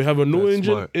 We have a new That's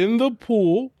engine smart. in the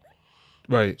pool.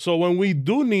 right. So when we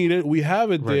do need it, we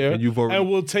have it Right, there, and you've already- and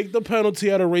we'll take the penalty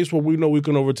at a race where we know we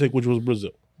can overtake, which was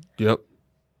Brazil. Yep.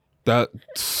 That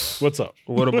What's up?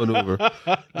 what a maneuver.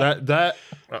 that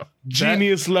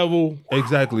Genius level.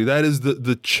 exactly. That is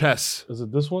the chess. Is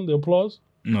it this one? The applause?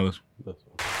 No, that's, This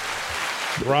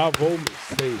one. Bravo,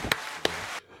 Mercedes.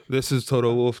 This is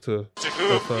Toto Wolff to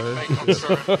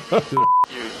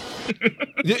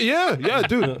yeah,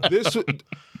 dude.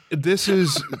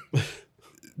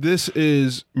 This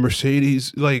is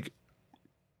Mercedes. Like,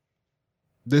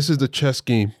 this is the chess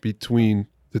game between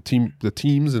the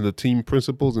teams and the team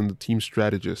principals and the team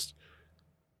strategists.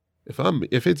 If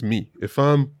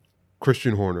I'm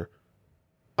Christian Horner,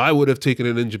 I would have taken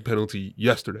an engine penalty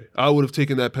yesterday. I would have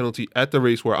taken that penalty at the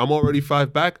race where I'm already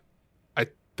 5 back. I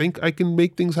think I can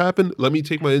make things happen. Let me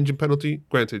take my engine penalty.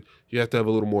 Granted, you have to have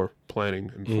a little more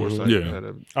planning and foresight. Yeah. ahead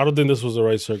of- I don't think this was the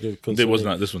right circuit. It was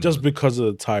not. This one. Just because of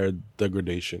the tire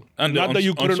degradation. And Not the that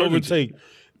you couldn't uncertainty. overtake.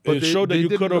 It showed that you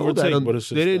didn't could know that overtake, un- but it's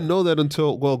just they didn't know that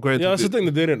until, well, granted. Yeah, that's the thing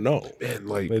that they didn't know. Man,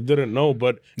 like, They didn't know,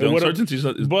 but the it would've-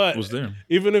 uncertainty but was there.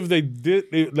 even if they did,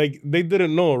 they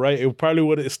didn't know, right? It probably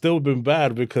would have still been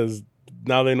bad because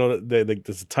now they know that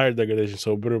there's a tire degradation.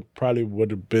 So it probably would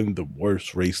have been the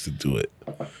worst race to do it.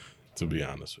 To be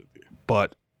honest with you,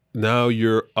 but now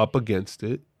you're up against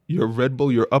it. You're Red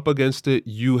Bull, you're up against it.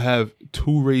 You have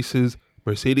 2 races.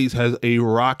 Mercedes has a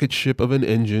rocket ship of an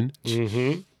engine.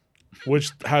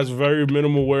 which has very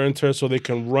minimal wear and tear, so they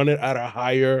can run it at a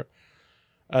higher.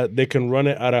 They can run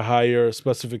it at a higher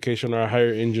specification or a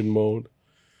higher engine mode.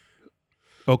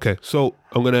 Okay, so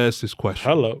I'm going to ask this question.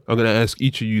 Hello. I'm going to ask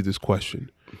each of you this question.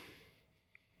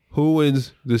 Who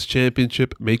wins this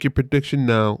championship? Make your prediction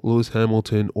now. Lewis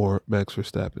Hamilton or Max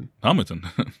Verstappen? Hamilton.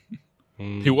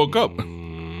 He woke up.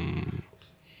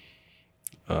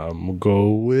 I'm gonna go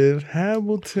with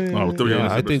Hamilton. Oh, to be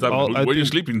honest, I think Verstappen, all- I where you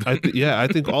think- sleeping? I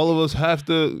think all of us have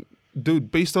to,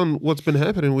 dude, based on what's been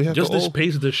happening, we have Just to this all,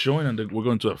 pace they're showing, and we're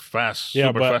going to a fast, Yeah,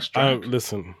 super but fast track.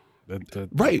 listen,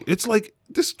 Right. It's like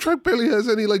this track barely has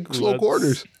any like slow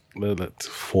corners. That's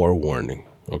forewarning,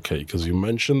 okay? Because you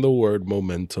mentioned the word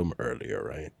momentum earlier,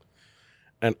 right?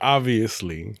 And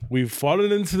obviously, we've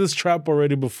fallen into this trap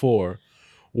already before,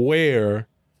 where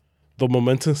the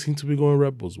momentum seemed to be going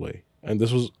Red Bull's way, and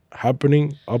this was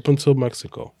happening up until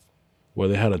Mexico, where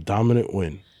they had a dominant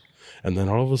win, and then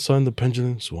all of a sudden the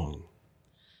pendulum swung.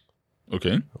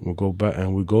 Okay. We go back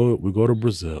and we go to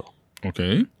Brazil,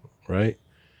 Okay. right?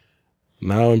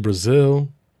 Now in Brazil,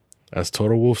 as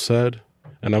Toto Wolff said,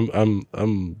 and I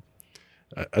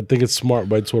think it's smart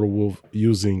by Toto Wolff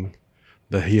using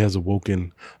that he has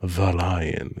awoken the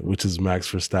lion, which is Max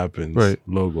Verstappen's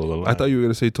logo. The lion. I thought you were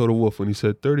going to say Toto Wolff when he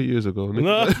said 30 years ago.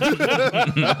 No.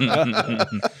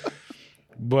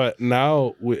 But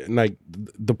now, like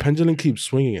the pendulum keeps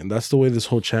swinging, and that's the way this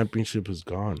whole championship has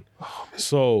gone.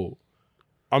 So,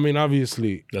 I mean,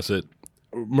 obviously, That's it.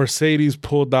 Mercedes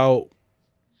pulled out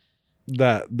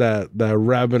that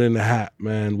rabbit in the hat,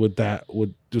 man, with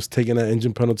just taking that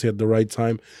engine penalty at the right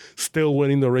time, still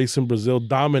winning the race in Brazil,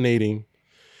 dominating,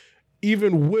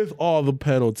 even with all the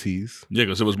penalties. Yeah,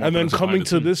 because it was more And then penalties coming behind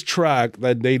to it, too. this track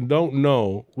that they don't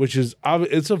know, which is,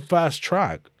 it's a fast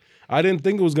track. I didn't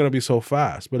think it was going to be so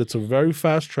fast, but it's a very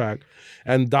fast track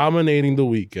and dominating the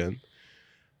weekend.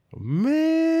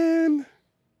 Man,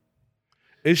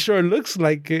 it sure looks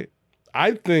like it.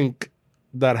 I think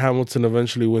that Hamilton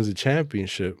eventually wins the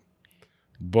championship,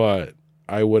 but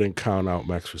I wouldn't count out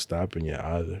Max Verstappen yet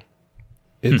either.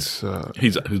 It's,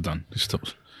 He's done. He's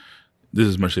toast. This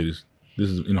is Mercedes. This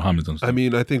is Hamilton's. I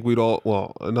mean, I think we'd all,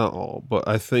 well, not all, but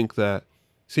I think that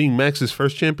seeing Max's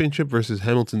first championship versus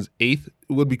Hamilton's 8th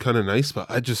would be kind of nice, but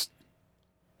I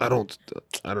don't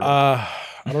know. I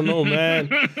don't know, man.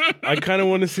 I kind of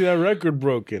want to see that record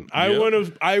broken. I want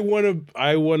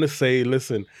to say,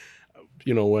 listen,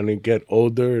 when I get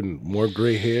older and more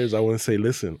gray hairs, I want to say,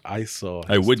 listen, I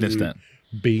witnessed that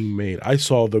being made. I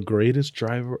saw the greatest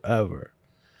driver ever.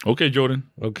 Okay, Jordan.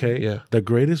 Okay? Yeah. The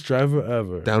greatest driver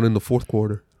ever. Down in the 4th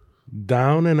quarter.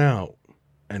 Down and out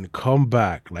and come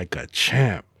back like a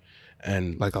champ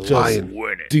and Like a just lion.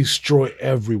 destroy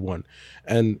everyone.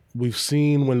 And we've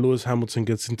seen when Lewis Hamilton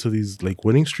gets into these like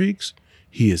winning streaks,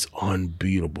 he is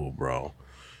unbeatable, bro.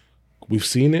 We've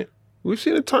seen it. We've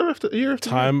seen it time after year after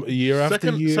Year after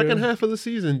year. Second half of the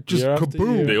season, just year after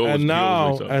kaboom. year. They always- And he now,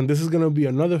 always wakes up. and this is going to be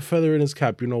another feather in his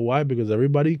cap. You know why? Because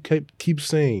everybody keeps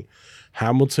saying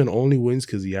Hamilton only wins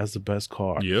because he has the best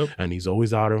car. Yep. And he's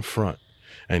always out in front.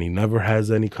 And he never has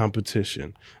any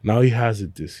competition. Now he has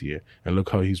it this year. And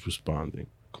look how he's responding.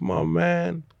 Come on,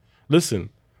 man. Listen,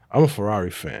 I'm a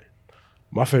Ferrari fan.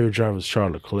 My favorite driver is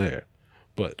Charles Leclerc.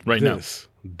 But Right now.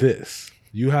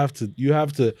 you have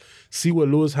to see what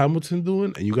Lewis Hamilton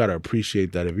doing, and you got to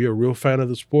appreciate that. If you're a real fan of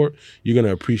the sport, you're going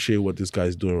to appreciate what this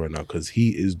guy's doing right now because he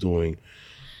is doing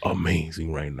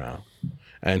amazing right now.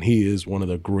 And he is one of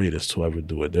the greatest to ever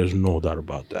do it. There's no doubt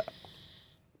about that.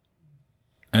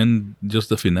 And just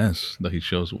the finesse that he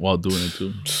shows while doing it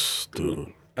too.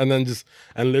 Dude. And then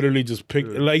literally just pick,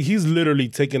 like he's literally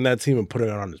taking that team and putting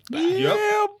it on his back.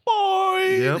 Yeah, boy.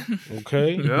 Yep.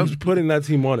 Okay? He's putting that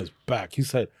team on his back. He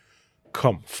said,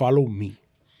 come, follow me.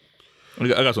 I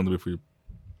got something for you.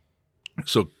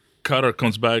 So Qatar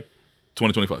comes back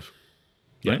 2025.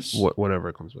 Yes. Whenever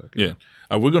it comes back. Yeah.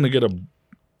 Are we going to get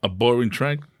a boring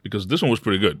track? Because this one was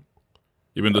pretty good.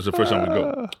 Even though it's the first time we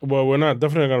go. Well, we're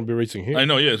definitely not going to be racing here. I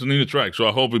know, yeah, it's a new track. So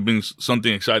I hope it brings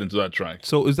something exciting to that track.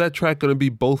 So is that track going to be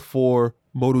both for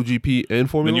MotoGP and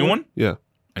Formula new 1? one? Yeah.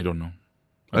 I don't know.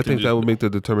 I think that would make the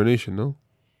determination, no?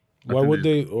 Why would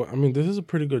they? I mean, this is a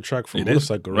pretty good track for It is,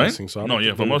 motorcycle right? racing. So I No, don't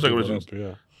yeah, think for they would motorcycle give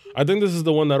it up, Yeah, I think this is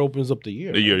the one that opens up the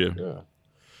year. The year, right? yeah. Yeah.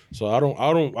 So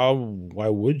why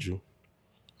would you?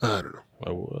 I don't know.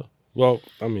 Why would? Well,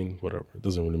 I mean, whatever. It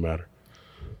doesn't really matter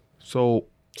So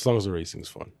as long as the racing's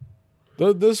fun.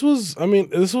 This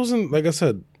wasn't like I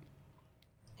said.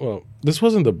 Well, this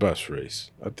wasn't the best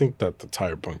race. I think that the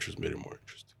tire punctures made it more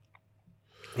interesting.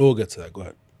 We'll get to that. Go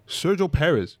ahead. Sergio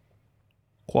Perez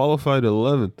qualified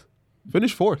 11th,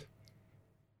 finished 4th.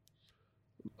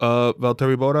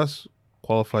 Valtteri Bottas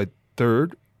qualified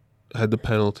 3rd, had the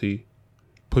penalty,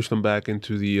 pushed him back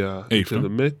into the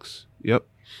mix. Yep.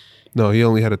 No, he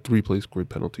only had a 3-place grid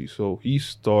penalty, so he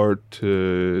started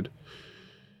 6th.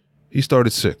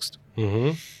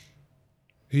 Mm-hmm.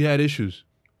 He had issues,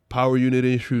 power unit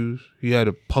issues. He had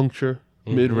a puncture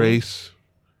mid-race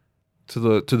to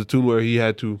the tune where he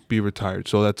had to be retired.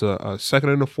 So that's a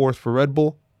 2nd and a 4th for Red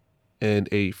Bull, and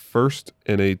a 1st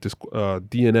and a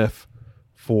DNF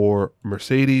for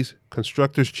Mercedes.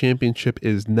 Constructors' Championship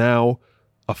is now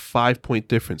a 5-point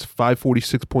difference.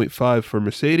 546.5 for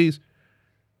Mercedes,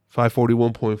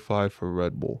 541.5 for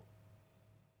Red Bull.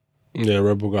 Yeah,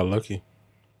 Red Bull got lucky.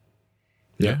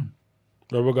 Yeah.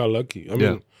 Red Bull got lucky. I Yeah.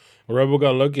 mean, Red Bull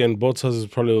got lucky, and Bottas is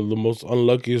probably the most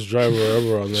unluckiest driver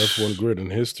ever on the F1 grid in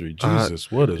history.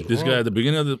 Jesus, what is This wrong? guy at the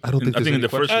beginning of the, I don't think I there's think in any the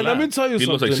first And lap, let me tell you he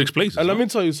something. lost like 6 places. And let no? me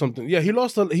tell you something. Yeah, he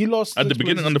lost. He lost At the 6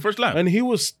 beginning places. on the first lap. and he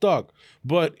was stuck.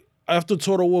 But after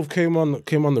Toto Wolff came on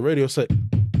the radio, said,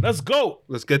 "Let's go."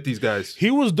 Let's get these guys.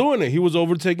 He was doing it. He was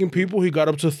overtaking people. He got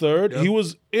up to third. Yep. He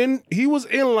was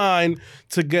in line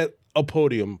to get a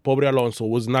podium. Pobre Alonso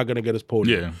was not going to get his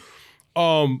podium.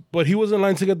 Yeah. But he was in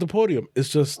line to get the podium. It's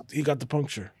just he got the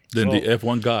puncture. Then So- the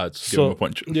F1 gods give him a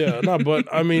punch. Yeah, no, but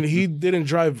I mean, he didn't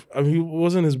drive. I mean, he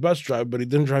wasn't his best drive, but he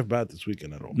didn't drive bad this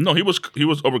weekend at all. No, he was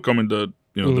overcoming the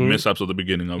the mishaps of the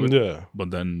beginning of it. Yeah,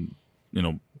 But then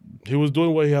he was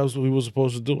doing what he was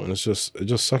supposed to do, and it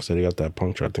just sucks that he got that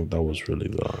puncture. I think that was really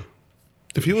the.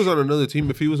 If he was on another team,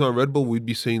 if he was on Red Bull, we'd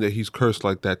be saying that he's cursed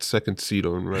like that second seed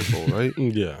on Red Bull, right?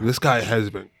 Yeah, This guy has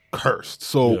been cursed.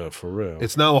 So yeah, for real.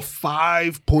 it's now a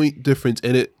 5-point difference,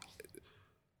 and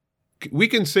we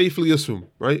can safely assume,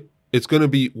 right? It's going to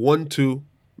be 1-2,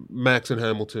 Max and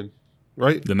Hamilton,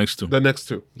 right? the next two. The next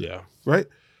two, Yeah, right?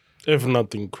 if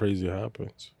nothing crazy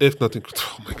happens. If nothing,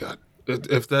 oh my God,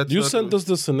 if that's You not sent us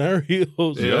the scenarios.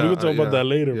 Yeah, we can talk about yeah, that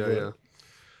later. Yeah,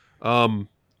 but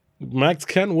Max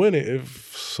can win it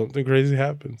if something crazy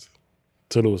happens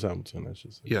to Lewis Hamilton. I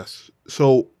should say. Yes.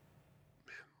 So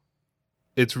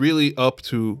it's really up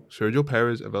to Sergio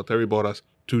Perez and Valtteri Bottas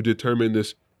to determine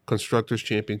this Constructors'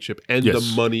 Championship and Yes.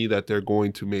 the money that they're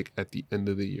going to make at the end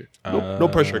of the year. No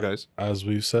pressure, guys. As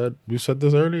we said this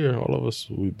earlier. All of us.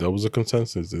 That was a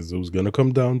consensus. Is it was going to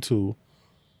come down to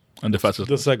And the fastest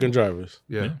the second drivers.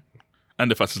 Yeah. Yeah.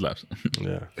 And the fastest laps.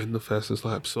 Yeah. In the fastest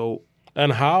lap. So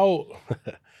And how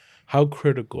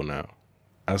critical now,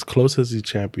 as close as these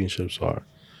championships are,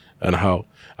 and how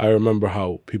I remember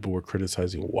how people were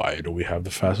criticizing, why do we have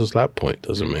the fastest lap point?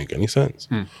 Doesn't make any sense.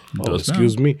 Oh, Does now.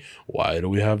 excuse me. Why do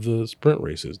we have the sprint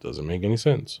races? Doesn't make any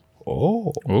sense.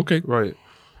 Oh. Okay. right.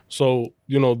 So,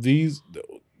 these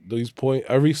point,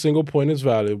 every single point is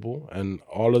valuable, and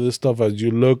all of this stuff as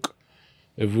you look,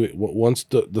 once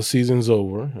the season's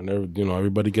over and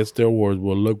everybody gets their awards,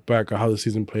 we'll look back at how the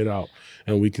season played out,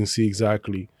 and we can see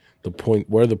exactly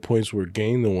where the points were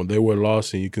gained and when they were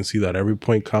lost, and you can see that every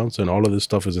point counts, and all of this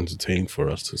stuff is entertaining for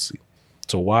us to see,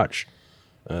 to watch.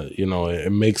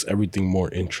 It makes everything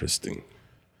more interesting.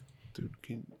 Dude,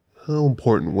 how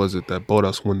important was it that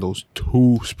Bottas won those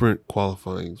 2 sprint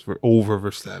qualifyings over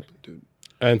Verstappen, dude?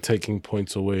 And taking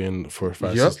points away for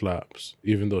fastest laps,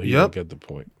 even though he didn't get the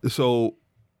point. So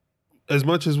as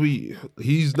much as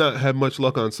he's not had much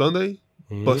luck on Sunday,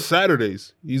 but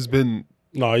Saturdays he's been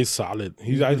No, he's solid.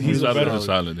 He's He's a better.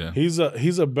 solid, yeah. He's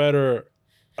a better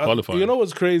Qualifier. You know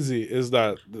what's crazy is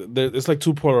that it's like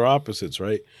two polar opposites,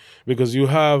 right? Because you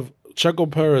have Checo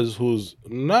Perez, who's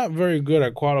not very good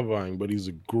at qualifying, but he's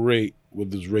great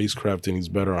with his racecraft, and he's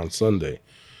better on Sunday.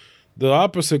 The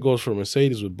opposite goes for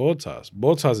Mercedes with Bottas.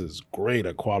 Bottas is great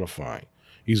at qualifying.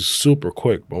 He's super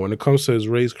quick, but when it comes to his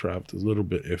racecraft, it's a little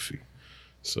bit iffy.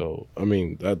 So, I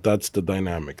mean, that's the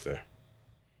dynamic there.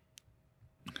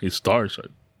 His stars are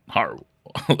horrible.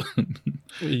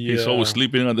 He's always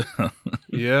sleeping at the at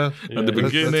the the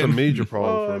beginning. That's a major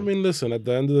problem Well, for I him. mean, listen, at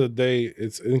the end of the day,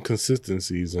 it's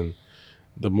inconsistencies, and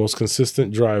the most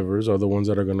consistent drivers are the ones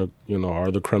that are gonna,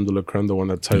 are the creme de la creme, the one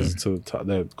that ties it to the top,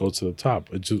 that goes to the top.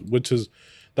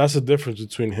 That's the difference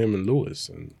between him and Lewis.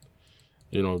 And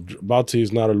Bauti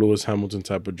is not a Lewis Hamilton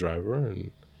type of driver,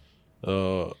 and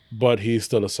but he's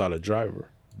still a solid driver.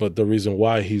 But the reason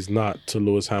why he's not to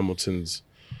Lewis Hamilton's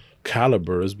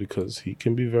caliber is because he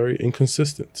can be very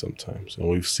inconsistent sometimes, and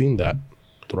we've seen that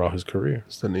throughout his career.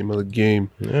 It's the name of the game.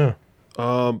 Yeah.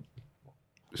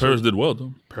 Perez did well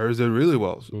though. Perez did really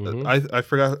well. I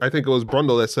forgot. I think it was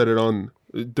Brundle that said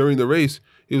it during the race.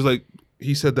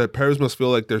 He said that Perez must feel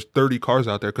like there's 30 cars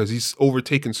out there because he's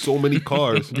overtaken so many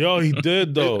cars. Yo, he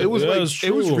did though. It was it's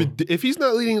it was true. if he's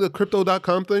not leading the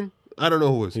Crypto.com thing, I don't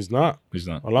know who is. He's not. He's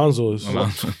not. Alonso is.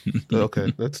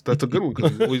 Okay, that's a good one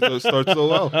because we start so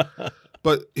well.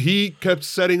 But he kept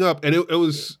setting up, and it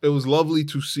was lovely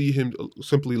to see him.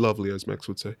 Simply lovely, as Max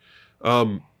would say.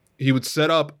 He would set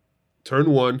up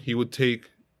turn 1. He would take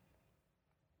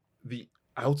the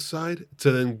outside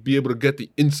to then be able to get the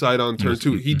inside on turn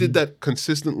 2. He did that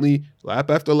consistently,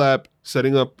 lap after lap,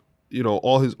 setting up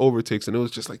all his overtakes, and it was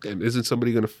just like, damn, isn't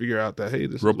somebody going to figure out that, hey,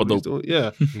 this is what he's doing?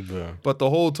 Yeah. Yeah. But the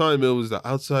whole time it was the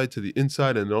outside to the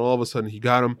inside, and then all of a sudden he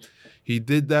got him. He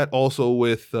did that also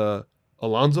with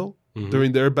Alonso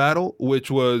during their battle, which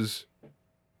was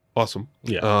awesome.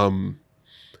 Yeah.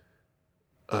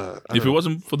 If it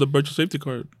wasn't for the virtual safety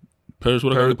car, Perez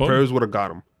would have got the podium. Perez would have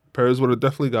got him. Perez would have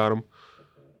definitely got him.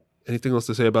 Anything else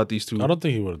to say about these two? I don't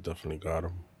think he would have definitely got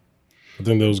him. I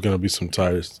think there was gonna be some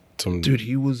tires. Dude,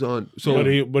 he was on. So,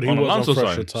 but he on was Alonso's on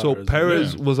fresher side. tires. so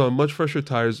Perez was on much fresher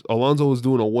tires. Alonso was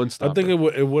doing a one stop. I think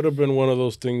it would have been one of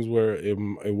those things where it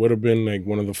would have been like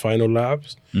one of the final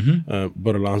laps.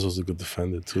 But Alonso's a good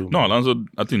defender too. No, Alonso.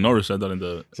 I think Norris said that in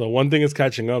the. So one thing is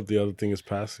catching up, the other thing is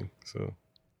passing. So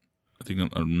I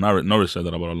think Norris said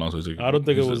that about Alonso. I don't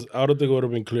think it would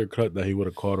have been clear cut that he would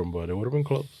have caught him, but it would have been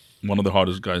close. One of the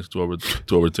hardest guys to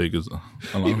overtake is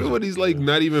Alonso. Even when he's like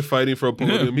not even fighting for a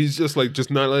podium, he's just like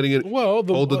not letting it hold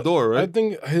the door, right? I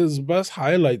think his best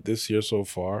highlight this year so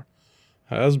far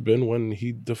has been when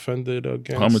he defended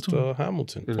against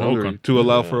Hamilton in Hungary, to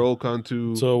allow for Ocon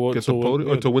to get the podium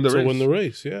or to win the race. To win the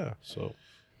race, yeah. So.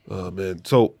 Oh man!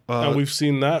 So and we've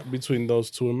seen that between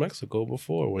those two in Mexico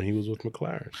before when he was with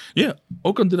McLaren. Yeah,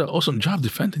 Ocon did an awesome job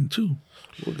defending too.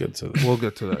 We'll get to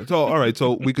that. So all right,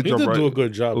 so we could jump right. do a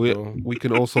good job. We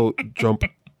can also jump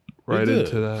right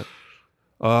into that.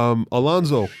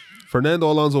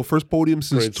 Fernando Alonso, first podium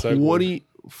since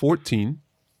 2014.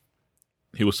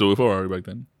 He was still with Ferrari back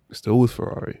then. Still with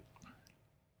Ferrari.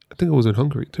 I think it was in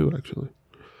Hungary too, actually.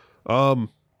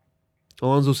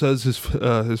 Alonso says his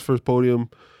first podium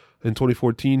in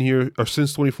 2014 here, or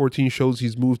since 2014, shows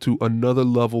he's moved to another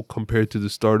level compared to the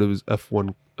start of his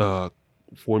F1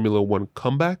 Formula One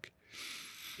comeback.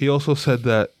 He also said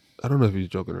that, I don't know if he's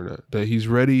joking or not, that he's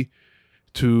ready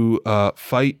to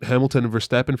fight Hamilton and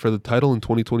Verstappen for the title in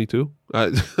 2022. I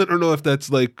don't know if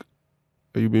that's like,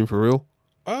 are you being for real?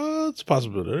 It's a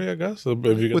possibility, I guess. If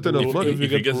you get With enough money. If he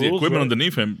gets the equipment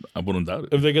underneath him, I wouldn't doubt it.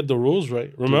 If they get the rules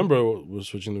right. Remember, we're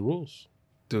switching the rules.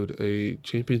 Dude, a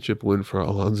championship win for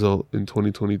Alonso in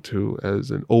 2022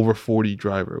 as an over 40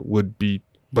 driver would be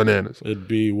bananas. It'd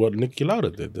be what Niki Lauda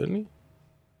did, didn't he?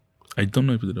 I don't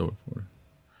know if he did over 40.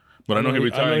 But I know he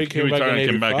retired. He came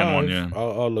back and won, yeah.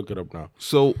 I'll look it up now.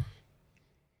 So,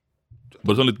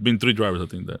 but it's only been 3 drivers, I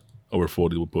think, that over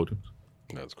 40 with podiums.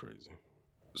 That's crazy.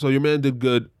 So your man did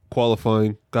good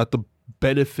qualifying, got the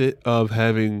benefit of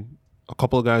having a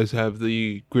couple of guys have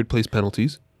the grid place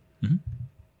penalties. Mm-hmm.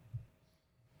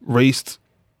 Raced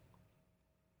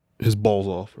his balls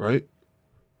off, right?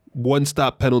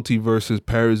 1-stop penalty versus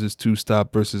Perez's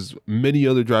 2-stop versus many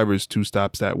other drivers'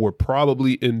 2-stops that were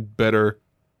probably in better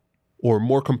or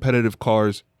more competitive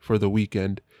cars for the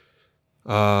weekend.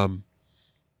 Held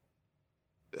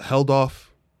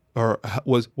off or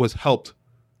was helped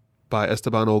by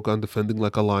Esteban Ocon defending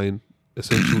like a lion,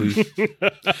 essentially.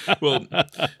 Well,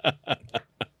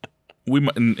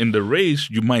 in the race,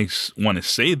 you might want to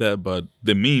say that, but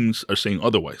the memes are saying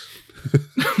otherwise.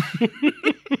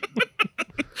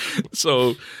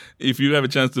 So if you have a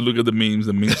chance to look at the memes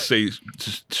say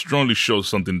strongly shows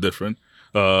something different.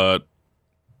 He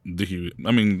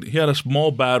had a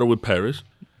small battle with Perez.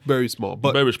 Very small.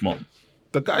 But very small.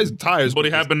 The guy's tires. But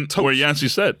it happened where Yancey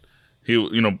said.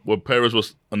 Where Perez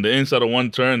was on the inside of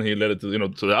one turn, he led it to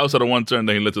the outside of one turn,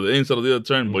 then he led to the inside of the other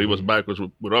turn, but he was backwards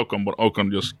with Ocon, but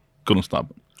Ocon just couldn't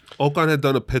stop him. Ocon had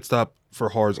done a pit stop for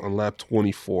Haas on lap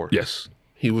 24. Yes.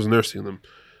 He was nursing them.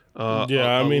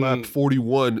 Lap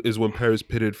 41 is when Perez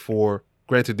pitted for,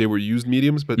 granted they were used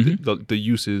mediums, but the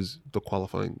use is the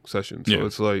qualifying session. So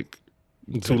it's like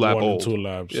two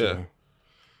laps. Yeah.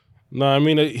 No,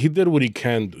 he did what he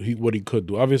could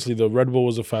do. Obviously, the Red Bull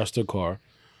was a faster car.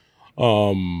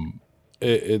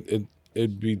 It'd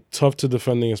be tough to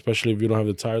defending, especially if you don't have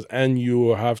the tires, and you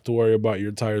have to worry about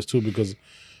your tires too because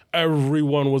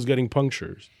everyone was getting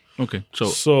punctures. Okay,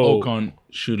 so Ocon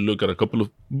should look at a couple of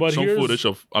footage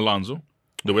of Alonso,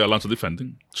 the way Alonso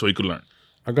defending, so he could learn.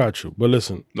 I got you, but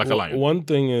listen, like a lion. One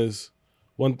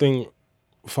thing,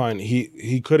 fine.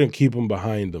 He couldn't keep him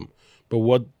behind him, but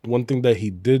one thing that he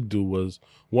did do was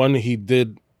he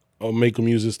did make him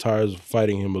use his tires,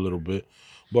 fighting him a little bit.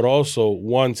 But also,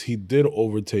 once he did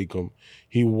overtake him,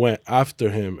 he went after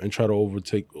him and tried to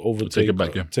take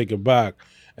it back.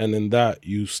 And in that,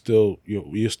 you're still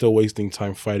wasting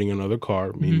time fighting another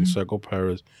car, meaning Sergio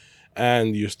Perez,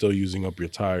 and you're still using up your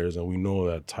tires. And we know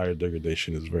that tire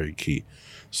degradation is very key.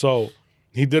 So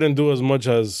he didn't do as much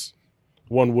as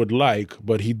one would like,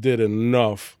 but he did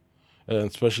enough, and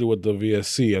especially with the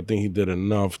VSC, I think he did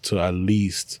enough to at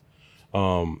least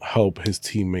help his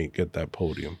teammate get that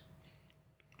podium.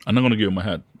 I'm not going to give him my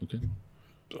hat, okay?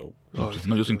 Not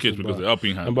just in case, because the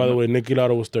Alpine hat. And by the way, Niki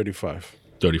Lauda was 35.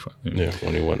 35. Yeah,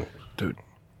 when he won it. Dude.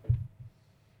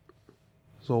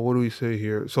 So what do we say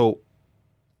here? So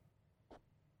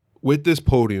with this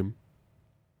podium,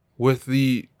 with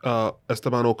the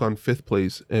Esteban Ocon 5th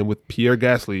place, and with Pierre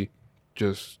Gasly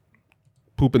just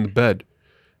pooping the bed.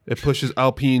 It pushes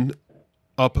Alpine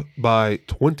up by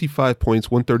 25 points,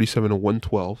 137 to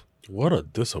 112. What a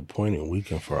disappointing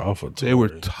weekend for AlphaTauri. They were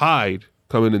tied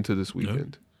coming into this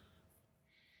weekend.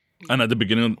 And at the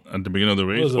beginning of the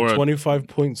race, What was a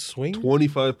 25-point swing?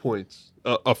 25 points.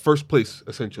 A first place,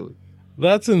 essentially.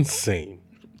 That's insane.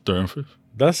 third and fifth.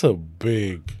 That's a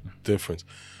big difference,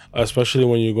 especially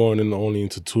when you're going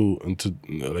into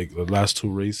like the last two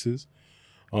races.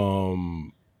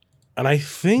 And I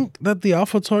think that the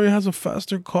AlphaTauri has a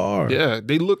faster car. Yeah,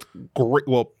 they looked great.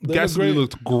 Well, Gasly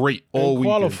looked great all weekend.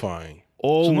 Qualifying.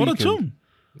 All Sonoda weekend. too.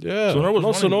 Yeah. Sonoda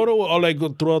was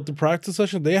Sonoda, throughout the practice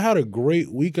session, they had a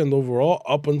great weekend overall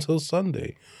up until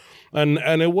Sunday. And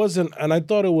it wasn't, and I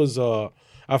thought it was,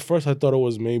 at first I thought it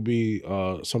was maybe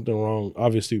something wrong.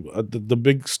 Obviously, the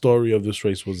big story of this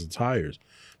race was the tires.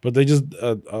 But they just,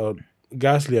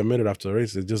 Gasly admitted after the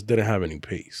race, they just didn't have any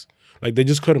pace. Like, they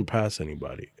just couldn't pass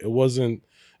anybody. It wasn't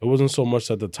so much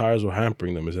that the tires were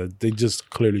hampering them; it's that they just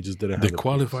clearly just didn't have. They the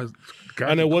qualified,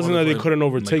 and it wasn't that they couldn't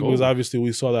overtake, because like, obviously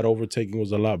we saw that overtaking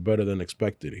was a lot better than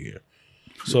expected here.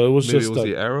 So it was Maybe just it was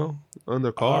the arrow on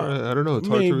their car. I don't know. It's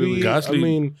hard to really. Gasly I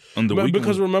mean, on the weekend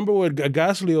because remember when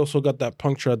Gasly also got that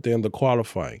puncture at the end of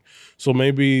qualifying, so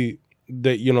maybe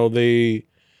they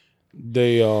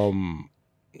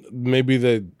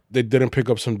didn't pick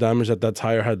up some damage that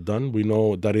tire had done. We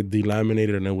know that it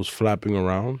delaminated and it was flapping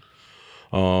around,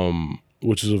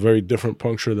 which is a very different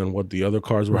puncture than what the other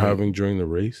cars were having during the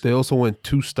race. They also went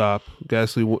two-stop.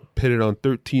 Gasly pitted on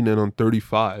 13 and on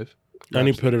 35. And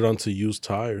he put it onto used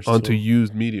tires. Onto too.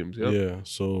 used mediums. Yep. Yeah,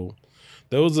 so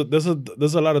there's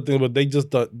a lot of things, but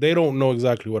they don't know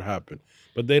exactly what happened.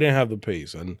 But they didn't have the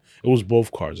pace, and it was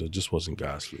both cars. It just wasn't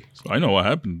Gasly. So. I know what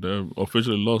happened. They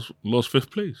officially lost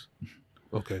fifth place.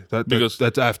 Okay, Because-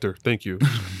 that's after. Thank you.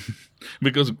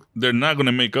 Because they're not going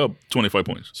to make up 25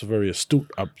 points. It's a very astute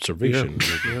observation.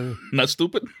 Not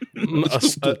stupid.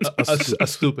 Astute. A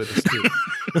stupid. Stupid.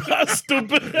 That's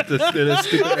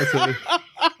stupid. Actually.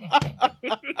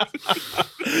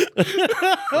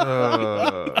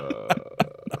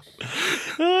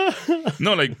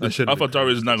 No, like shouldn't be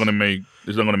AlphaTauri is not going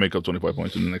to make up 25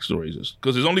 points in the next two races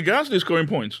because it's only Gasly scoring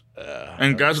points,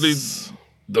 and Gasly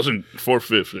doesn't 4,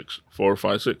 5, 6, 4,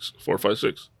 5, 6, 4, 5,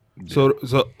 6. So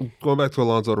going back to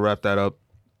Alonso to wrap that up,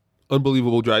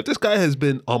 unbelievable drive. This guy has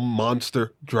been a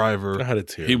monster driver. I had a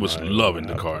tear. He was loving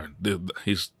the car.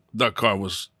 That car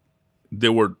was. They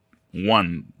were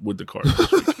one with the car.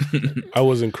 I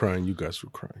wasn't crying. You guys were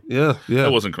crying. Yeah. I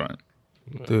wasn't crying.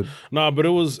 Dude. Nah, but it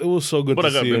was so good But to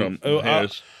I got see bit him. on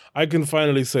hairs. I can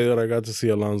finally say that I got to see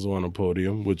Alonso on a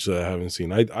podium, which I haven't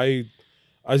seen. I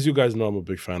as you guys know, I'm a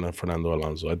big fan of Fernando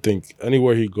Alonso. I think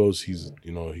anywhere he goes, he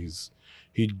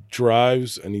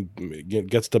drives and he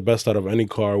gets the best out of any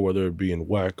car, whether it be in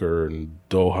WEC or in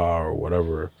Doha or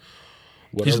whatever.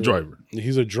 He's a driver.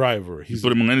 He's a driver. He's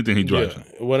Put him on anything, he drives.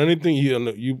 Yeah. When anything,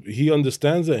 he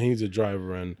understands that he's a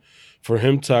driver, and for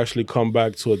him to actually come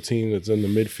back to a team that's in the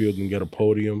midfield and get a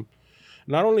podium,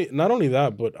 not only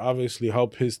that, but obviously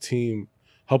help his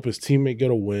teammate get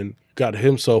a win, got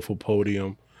himself a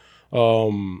podium.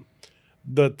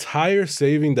 The tire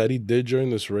saving that he did during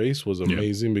this race was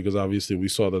amazing because obviously we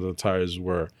saw that the tires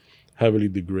were heavily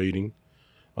degrading.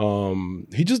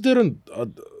 He just did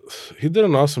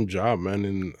an awesome job,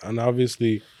 man, and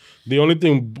obviously the only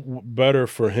thing better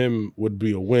for him would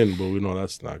be a win, but we know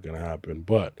that's not gonna happen.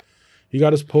 But he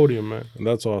got his podium, man, and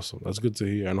that's awesome. That's good to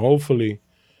hear, and hopefully,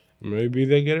 maybe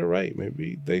they get it right.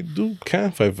 Maybe they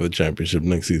can fight for the championship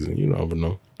next season. You never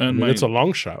know. And It's a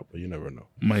long shot, but you never know.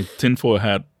 My tinfoil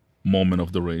hat moment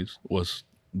of the race was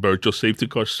Berto's safety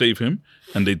car saved him,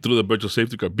 and they threw the Berto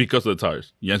safety car because of the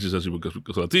tires. Yancy says it because of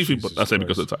Latifi, but I say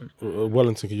because of the tires.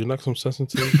 Wellington, could you knock some sense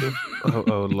into him? I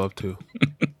would love to.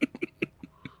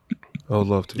 I would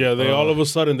love to. Yeah, they all of a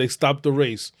sudden they stopped the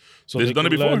race. So They've done it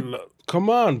before. Come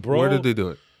on, bro. Where did they do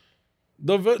it?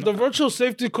 The virtual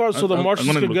safety car, so the I'm marshals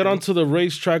gonna could look get it up. onto the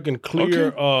racetrack and clear.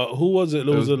 Okay. Who was it?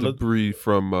 It was debris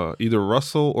from either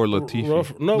Russell or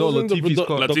Latifi. No, it wasn't Latifi's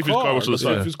car. Latifi's car was to the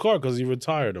side. Latifi's car because he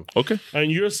retired him. Okay.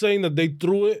 And you're saying that they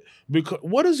threw it because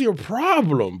what is your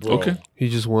problem, bro? Okay. He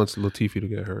just wants Latifi to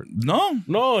get hurt. No.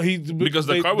 No, Because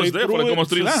the car was there for threw like it almost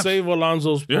 3 to laps. save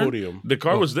Alonso's Yeah. podium. The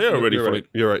car was there already You're for right.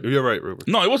 like. You're right, Ruben.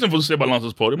 No, it wasn't for to save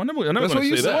Alonso's podium. I never That's what going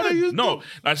you to say said. that. No,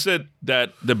 I said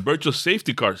that the Berto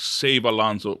safety car saved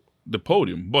Alonso the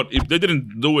podium. But if they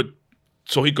didn't do it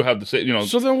so he could have So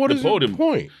then what the is your podium,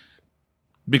 point?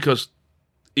 because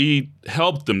he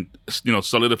helped them,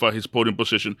 solidify his podium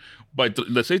position. But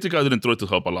the safety car didn't throw it to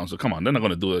help Alonso. Come on, they're not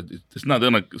going to do it. It's not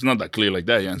that clear like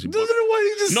that, Yancy.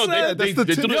 Why just No, said. they the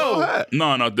took tip they all had. No,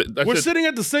 I We're said, sitting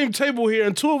at the same table here,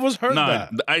 and two of us heard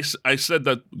that. I said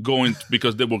that going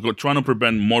because they were trying to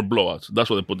prevent more blowouts. That's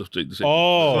why they put the safety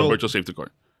Oh. the virtual safety car.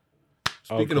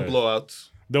 Speaking of Okay. blowouts,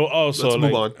 So Let's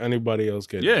move like on. anybody else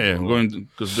get Yeah, going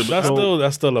because That's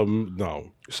still a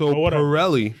no. so Oh, whatever.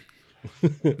 Pirelli,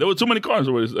 there were too many cars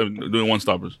always doing one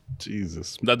stoppers.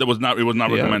 Jesus. That was not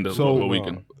recommended so- for a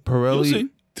weekend. You'll Pirelli, see.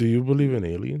 Do you believe in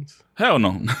aliens? Hell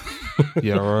no.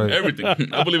 yeah, right. Everything.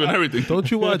 I believe in everything. Don't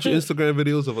you watch Instagram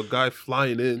videos of a guy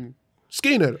flying in?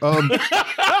 Skinner.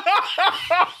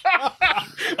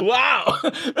 Wow.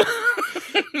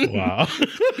 Wow.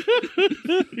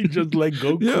 He just like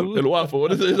Goku. Yeah, el waffle.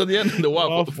 What is it at the end? The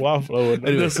waffle. Waffle.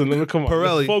 Listen, let me come on.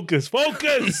 Pirelli. Focus.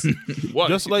 What?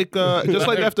 just like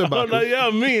after Oh, no, Baku, yeah,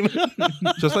 I mean.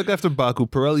 just like after Baku,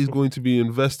 Pirelli is going to be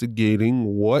investigating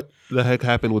what the heck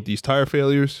happened with these tire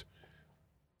failures.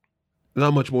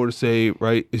 Not much more to say,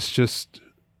 right? It's just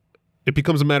it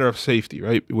becomes a matter of safety,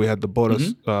 right? We had the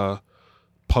Bottas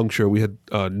puncture. We had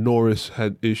Norris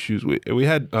had issues. We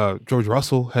had George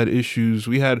Russell had issues.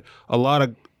 We had a lot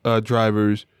of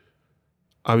drivers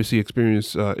obviously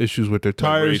experience issues with their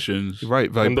tires. Vibrations. Right,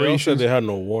 And they all vibrations. said they had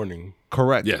no warning.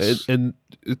 Correct. Yes. And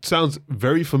it sounds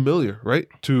very familiar, right,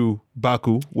 to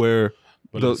Baku, where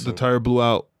But the listen. tire blew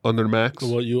out under the max.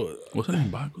 Well, What's that in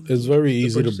Baku? it's very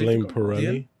easy to virtual blame safety car at the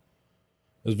Pirelli. end?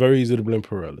 It's very easy to blame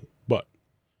Pirelli. But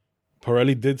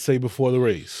Pirelli did say before the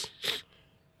race,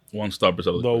 One stoppers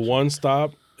out of the one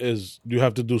stop is you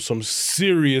have to do some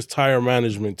serious tire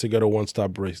management to get a one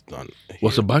stop race done.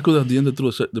 Was it Baku at the end that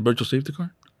threw the virtual safety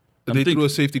car? They threw a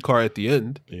safety car at the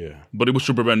end. Yeah. But it was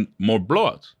to prevent more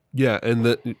blowouts. Yeah, and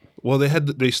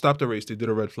they stopped the race. They did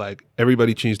a red flag.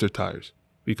 Everybody changed their tires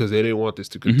because they didn't want this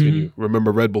to continue.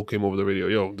 Remember, Red Bull came over the radio.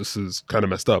 Yo, this is kind of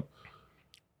messed up.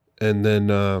 And then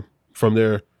from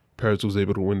there, Perez was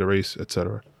able to win the race,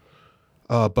 etc.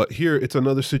 But here, it's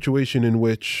another situation in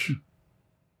which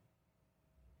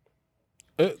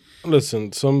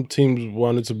Listen, some teams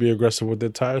wanted to be aggressive with their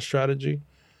tire strategy.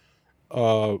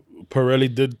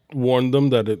 Pirelli did warn them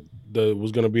that it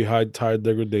was going to be high tire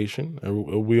degradation. And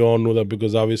we all know that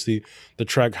because obviously the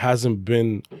track hasn't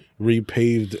been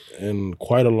repaved in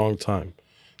quite a long time.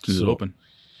 Since it open.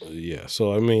 Yeah,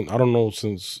 so I mean, I don't know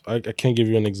since I can't give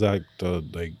you an exact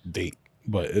date,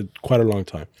 but it's quite a long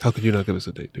time. how could you not give us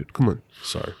a date, dude? Come on.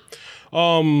 Sorry.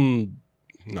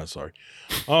 Not sorry.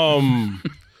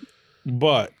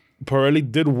 But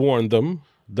Pirelli did warn them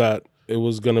that it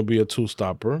was going to be a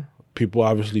two-stopper. People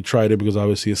obviously tried it because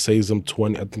obviously it saves them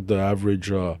 20. I think the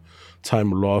average time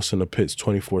lost in the pit's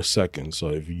 24 seconds. So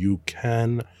if you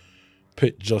can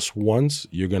pit just once,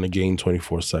 you're going to gain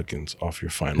 24 seconds off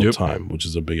your final time, which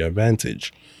is a big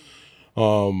advantage.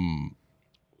 It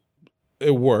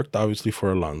worked, obviously,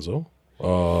 for Alonso.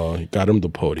 He got him the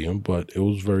podium, but it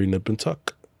was very nip and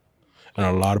tuck. And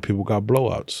a lot of people got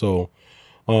blowouts. So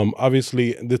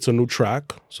obviously, it's a new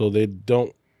track, so they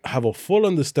don't have a full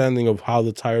understanding of how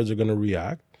the tires are going to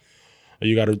react.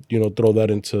 You got to, throw that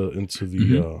into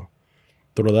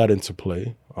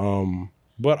play.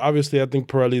 But obviously, I think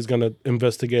Pirelli is going to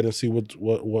investigate and see what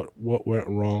went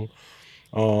wrong.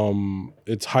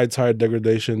 It's high tire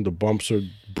degradation. The bumps are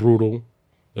brutal.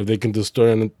 If they can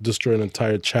destroy an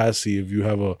entire chassis, if you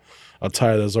have a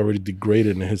tire that's already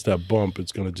degraded and it hits that bump,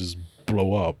 it's going to just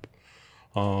blow up.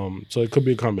 So it could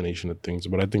be a combination of things,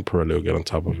 but I think Pirelli will get on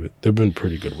top of it. They've been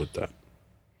pretty good with that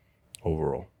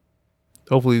overall.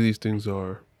 Hopefully these things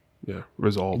are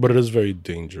resolved. But it is very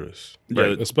dangerous,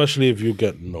 Yeah. especially if you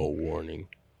get no warning.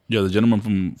 Yeah, the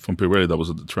gentleman from Pirelli that was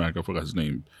at the track, I forgot his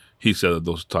name. He said that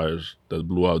those tires that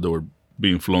blew out, they were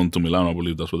being flown to Milan. I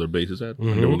believe that's where their base is at.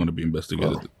 And they were going to be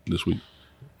investigated this week.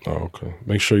 Oh, okay.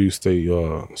 Make sure you stay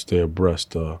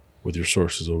abreast with your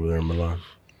sources over there in Milan.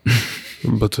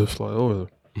 I'm about to fly over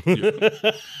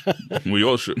there. We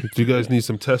all should. Do you guys need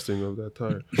some testing of that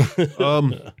tire?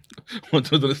 When it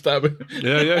doesn't stab it.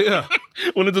 Yeah.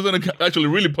 When it doesn't actually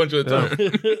really punch the tire.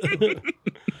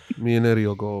 Me and Eddie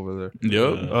will go over there.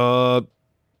 Yeah.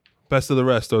 Best of the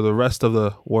rest, or the rest of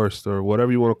the worst, or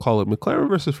whatever you want to call it. McLaren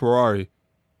versus Ferrari.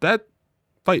 That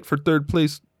fight for third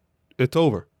place, it's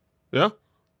over. Yeah?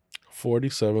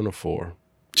 47-4.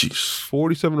 Jeez.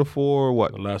 47-4,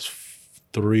 what? The last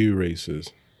 3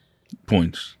 races.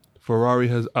 Points. Ferrari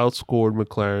has outscored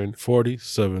McLaren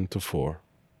 47-4.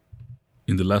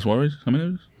 In the last race? How many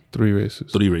races? 3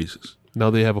 races. 3 races. Now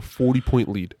they have a 40-point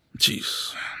lead.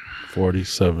 Jeez.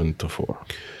 47-4.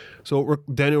 So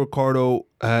Daniel Ricciardo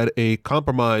had a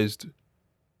compromised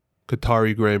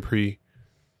Qatari Grand Prix.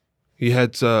 He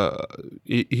had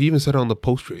he even said on the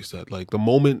post race that like the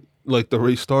moment like the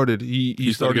race started,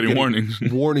 he started getting warnings.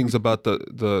 warnings about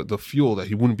the fuel, that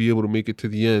he wouldn't be able to make it to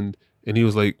the end. And he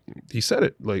was like, he said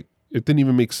it, like, it didn't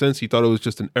even make sense. He thought it was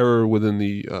just an error within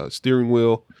the steering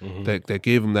wheel that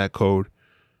gave him that code.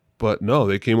 But no,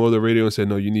 they came over the radio and said,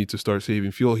 no, you need to start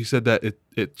saving fuel. He said that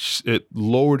it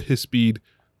lowered his speed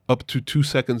up to 2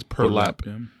 seconds per lap.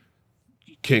 Yeah.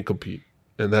 You can't compete.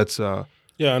 And that's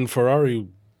and Ferrari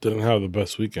didn't have the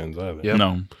best weekends either. Yeah.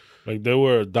 No. Like, they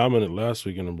were dominant last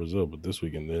weekend in Brazil, but this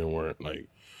weekend they weren't. Like,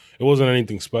 it wasn't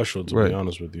anything special, to be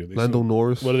honest with you. Lando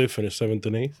Norris. What did they finish, 7th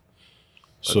and 8th?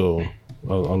 So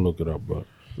I'll look it up. But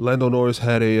Lando Norris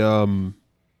had a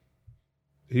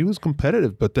he was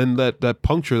competitive, but then that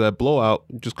puncture, that blowout,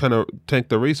 just kind of tanked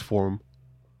the race for him.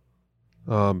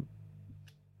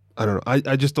 I don't know.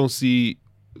 I just don't see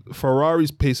Ferrari's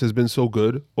pace has been so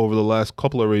good over the last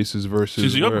couple of races versus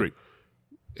She's the upgrade.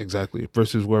 Exactly,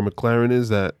 versus where McLaren is.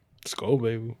 That let's go,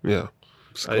 baby. yeah.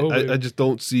 Let's go, baby. I just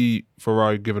don't see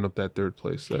Ferrari giving up that third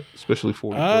place, especially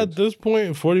 40 At points. this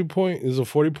point, 40 point is a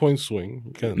 40-point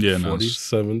swing. Again, Yeah, no,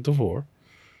 47-4.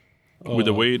 With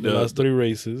the way the last 3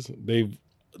 races, they've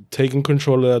taken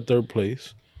control of that third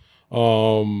place.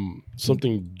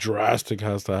 Something drastic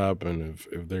has to happen if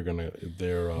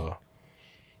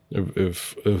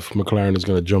McLaren is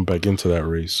gonna jump back into that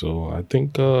race. So I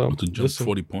think To jump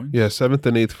 40 points. Yeah, 7th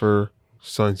and 8th for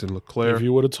Sainz and Leclerc. if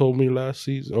you would have told me last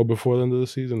season or before the end of the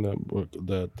season that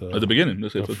At the beginning.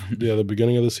 Let's say. the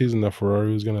beginning of the season that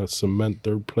Ferrari was gonna cement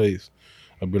third place,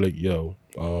 I'd be like, yo,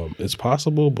 it's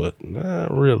possible, but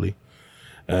not really.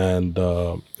 And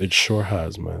it sure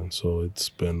has, man. So it's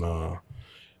been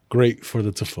great for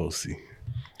the Tifosi.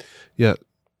 Yeah.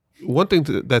 One thing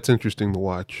that's interesting to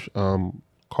watch,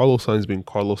 Carlos Sainz being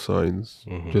Carlos Sainz,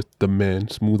 just the man,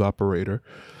 smooth operator.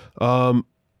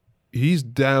 He's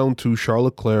down to Charles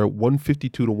Leclerc,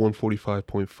 152 to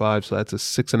 145.5. So that's a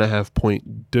 6.5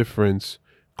 point difference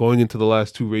going into the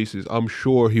last 2 races. I'm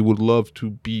sure he would love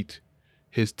to beat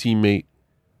his teammate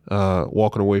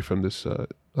walking away from this, I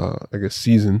guess,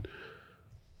 season.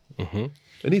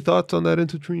 Any thoughts on that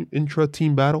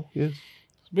intra-team battle? Yes.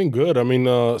 It's been good. I mean,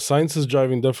 Sainz is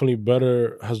driving definitely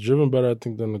better, has driven better, I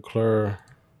think, than Leclerc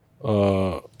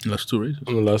Last 2 races.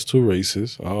 in the last 2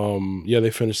 races.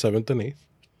 They finished 7th and 8th.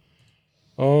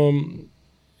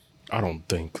 I don't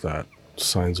think that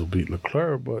Sainz will beat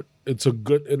Leclerc, but it's a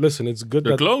good. Listen, it's good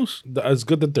They're that close. It's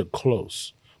good that they're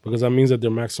close because that means that they're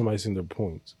maximizing their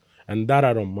points, and that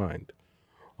I don't mind.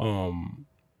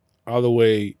 Either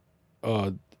way,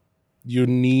 you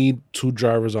need 2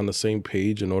 drivers on the same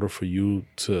page in order for you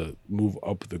to move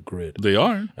up the grid. They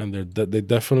are. And they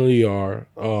definitely are.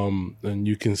 And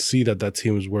you can see that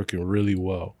team is working really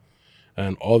well.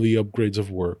 And all the upgrades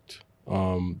have worked.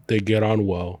 They get on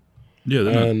well. Yeah,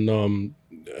 they're not. And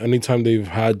anytime they've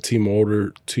had team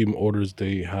orders,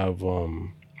 they have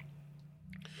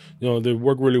they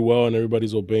work really well, and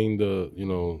everybody's obeying the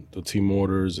team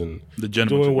orders and The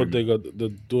gentleman's doing what agreement. they're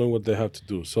doing what they have to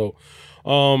do. So,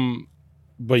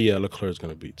 but yeah, Leclerc's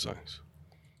gonna beat Sainz,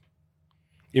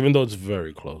 even though it's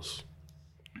very close.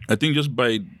 I think just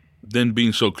by them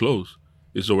being so close,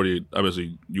 it's already,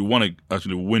 obviously, you want to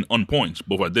actually win on points,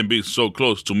 but by them being so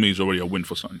close, to me, it's already a win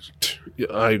for Sainz. Yeah,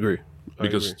 I agree.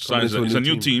 Because Sainz is a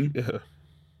new team. Yeah.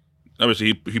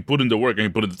 Obviously, he put in the work and he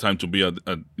put in the time to be at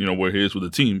where he is with the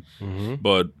team,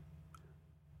 but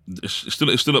it's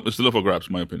still up for grabs,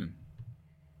 in my opinion.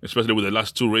 Especially with the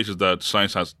last 2 races that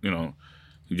Sainz has,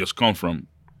 he just come from.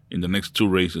 In the next 2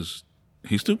 races,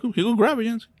 he will grab it,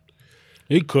 Jens.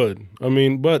 He could. I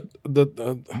mean, but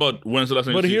But when's the last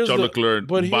time But you see here's Charles the- Leclerc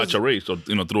but here's- batch a race or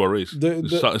through a race?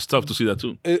 It's tough to see that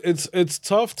too. it's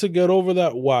tough to get over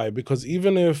that. Why? Because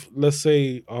even if, let's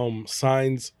say,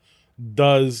 Sainz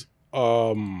does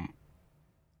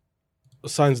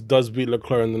beat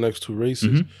Leclerc in the next 2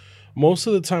 races, most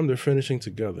of the time they're finishing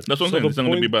together. That's what I'm saying. It's not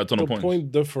gonna be by a ton of the points.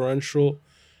 point differential,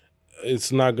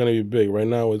 it's not going to be big. Right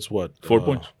now, it's what 4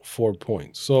 points. 4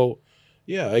 points. So,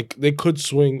 yeah, they could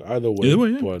swing either way. Either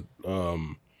way, yeah.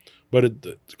 But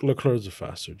Leclerc is a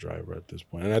faster driver at this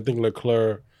point, and I think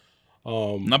Leclerc,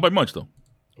 Not by much though.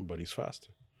 but he's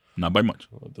faster. Not by much.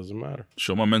 It doesn't matter.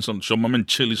 Show my man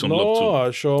Chili some No, love too.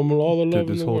 I show him all the love Dude, in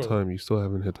this the whole world. time you still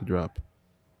haven't hit the drop.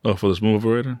 Oh, for the smooth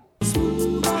operator.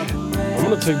 I'm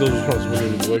gonna take those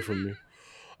responsibilities away from you.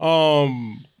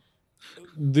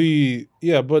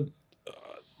 But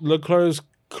Leclerc is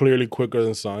clearly quicker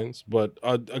than Sainz. But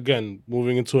again,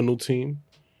 moving into a new team,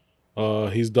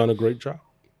 he's done a great job.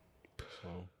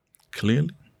 Clearly.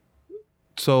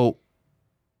 So,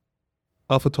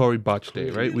 AlphaTauri botch day,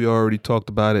 right? We already talked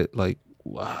about it. Like,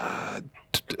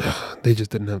 they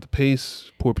just didn't have the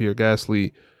pace. Poor Pierre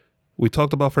Gasly. We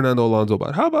talked about Fernando Alonso,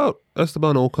 but how about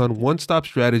Esteban Ocon? One-stop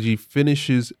strategy,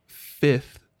 finishes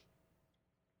 5th.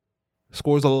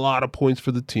 Scores a lot of points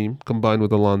for the team, combined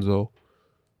with Alonso.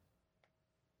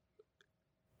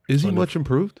 Is he much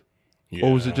improved?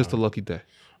 Or was it just a lucky day?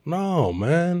 No,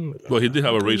 man. Well, he did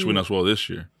have a race win as well this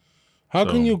year. How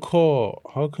can you call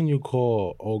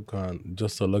Ocon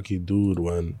just a lucky dude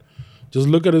when just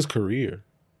look at his career?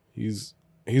 He's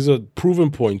a proven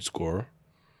point scorer.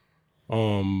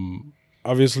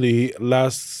 Obviously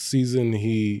last season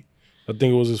I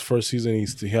think it was his first season,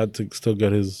 he had to still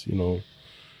get his,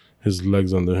 his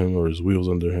legs under him or his wheels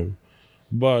under him.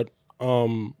 But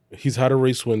he's had a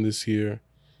race win this year.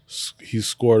 He's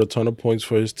scored a ton of points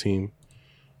for his team.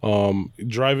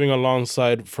 Driving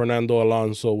alongside Fernando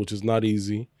Alonso, which is not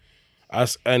easy.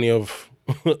 Ask any of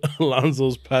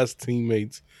Alonso's past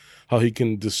teammates how he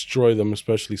can destroy them,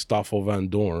 especially Stoffel Van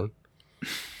Dorn.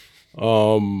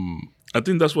 I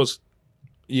think that's what's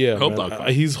helped out.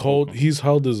 He's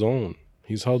held his own.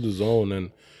 He's held his own,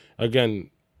 and again,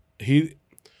 he's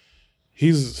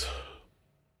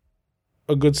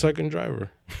a good second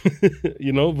driver,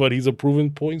 but he's a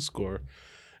proven point scorer.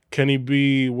 Can he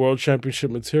be world championship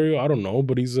material? I don't know,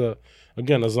 but he's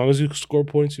again, as long as you score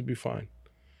points, you'll be fine.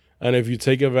 And if you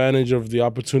take advantage of the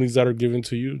opportunities that are given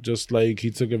to you, just like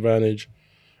he took advantage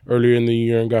earlier in the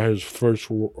year and got his first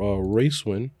race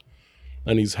win,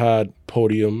 and he's had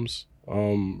podiums,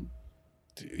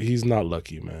 he's not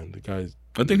lucky, man. The guy,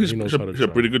 I think he's a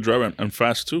pretty good driver and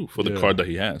fast too for the car that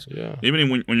he has. Yeah. Even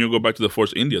when you go back to the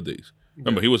Force India days,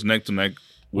 remember he was neck to neck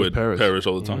with Paris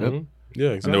all the time. Mm-hmm.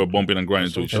 Yeah, exactly. And they were bumping and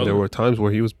grinding to each other. And there were times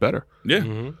where he was better. Yeah.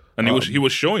 Mm-hmm. And he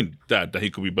was showing that he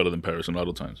could be better than Paris in a lot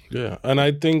of times. Yeah. And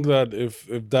I think that if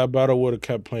that battle would have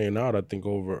kept playing out, I think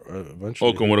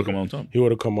eventually Ocon would have come out on top. He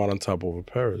would have come out on top over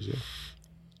Paris, yeah.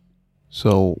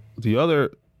 So the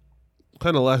other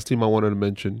kind of last team I wanted to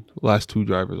mention, last two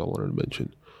drivers I wanted to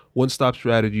mention, one-stop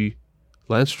strategy,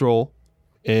 Lance Stroll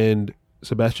and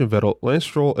Sebastian Vettel. Lance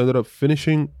Stroll ended up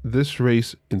finishing this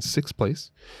race in 6th place.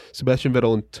 Sebastian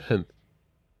Vettel in 10th.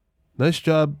 Nice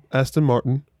job, Aston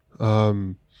Martin.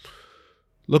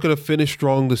 Looking to finish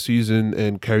strong this season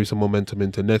and carry some momentum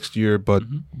into next year, but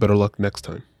better luck next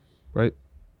time, right?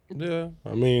 Yeah,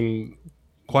 I mean,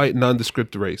 quite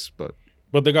nondescript race, but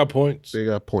they got points. They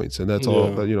got points, and that's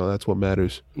all. That's what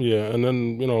matters. Yeah, and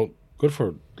then good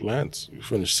for Lance. He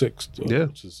finished 6th. Yeah,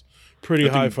 which is pretty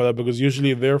high for that, because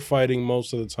usually they're fighting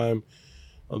most of the time.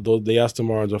 Although the Aston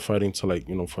Martins are fighting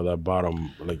to for that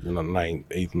bottom 9th,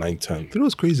 8th, 9th, 10th. You know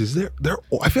what's crazy is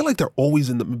I feel like they're always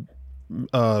in the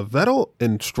Vettel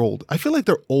and Stroll. I feel like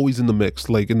they're always in the mix,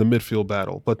 like in the midfield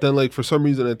battle. But then for some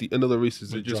reason at the end of the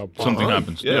races, they just something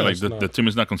happens. Yeah, the team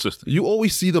is not consistent. You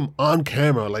always see them on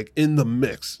camera, in the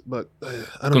mix, but I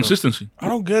don't consistency. I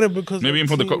don't get it, because maybe even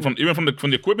from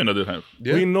the equipment that they have.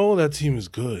 Yeah. We know that team is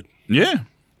good. Yeah,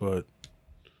 but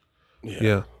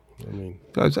yeah. I mean,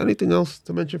 guys, anything else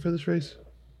to mention for this race?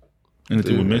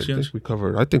 Anything we missed? I think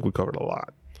we covered a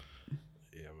lot.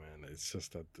 Yeah, man. It's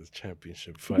just that this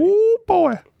championship fight. Ooh,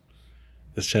 boy.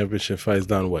 This championship fight is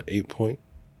down 8 points?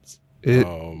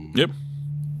 Yep.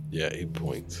 Yeah, 8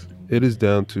 points. It is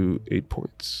down to 8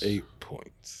 points. 8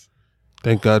 points.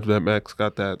 Thank God that Max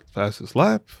got that fastest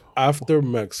lap. After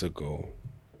Mexico,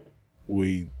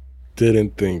 we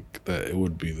didn't think that it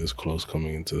would be this close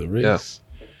coming into the race. Yeah.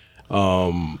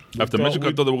 After Mexico,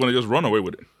 I thought they were going to just run away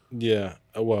with it. Yeah,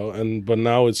 well, but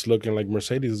now it's looking like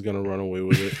Mercedes is going to run away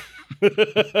with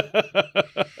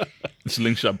it.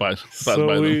 Slingshot pass by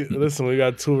them. We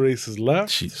got 2 races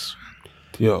left. Jeez.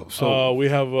 Yo, so we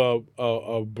have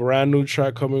a brand new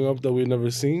track coming up that we've never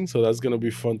seen, so that's going to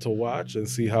be fun to watch and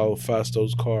see how fast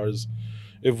those cars.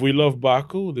 If we love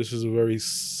Baku, this is a very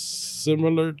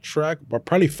similar track, but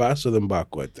probably faster than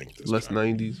Baku, I think. Less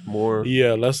 90s, more.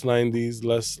 Yeah, less 90s,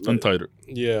 less and tighter.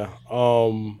 Yeah.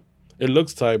 It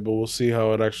looks tight, but we'll see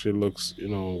how it actually looks,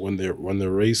 when they're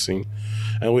racing.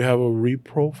 And we have a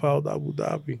reprofiled Abu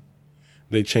Dhabi.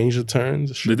 They changed the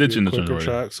turns. They did change the turns,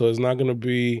 track, so it's not going to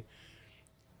be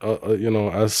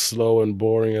as slow and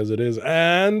boring as it is.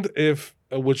 And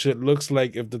which it looks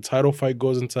like if the title fight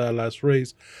goes into that last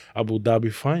race, Abu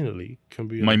Dhabi finally can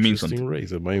be an interesting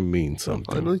race. It might mean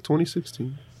something. Finally,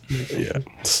 2016. Yeah.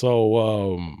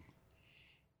 So,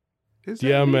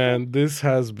 man, this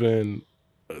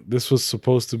was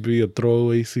supposed to be a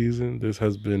throwaway season. This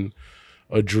has been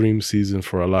a dream season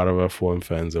for a lot of F1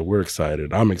 fans, and we're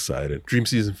excited. I'm excited. Dream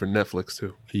season for Netflix,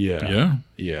 too.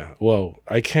 Yeah. Well,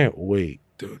 I can't wait,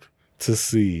 dude, to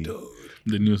see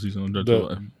the new season of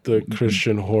the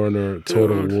Christian Horner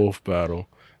Total Wolff battle.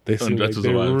 They seem Drive like to they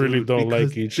Survive. really don't Because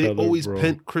like each they other, always bro.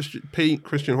 paint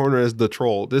Christian Horner as the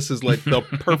troll. This is like the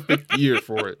perfect year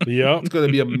for it. Yep. It's going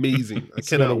to be amazing. I It's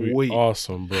gonna cannot be wait.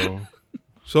 awesome, bro.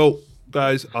 So,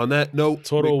 guys, on that note,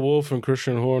 Total Wolf and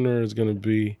Christian Horner is gonna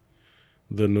be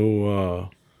the new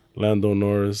Lando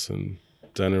Norris and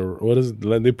Daniel. What is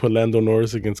it? They put Lando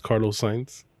Norris against Carlos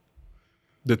Sainz,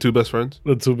 the two best friends.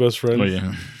 the two best friends. Oh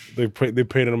yeah. They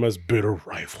painted them as bitter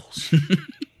rivals.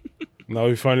 Now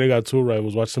we finally got two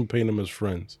rivals. Watch them paint them as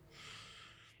friends.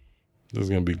 This is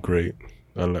gonna be great.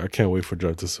 I can't wait for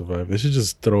Drive to Survive. They should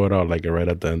just throw it out like right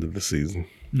at the end of the season.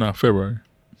 Nah, February.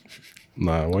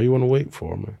 Nah, why you want to wait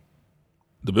for, man?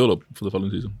 The build up for the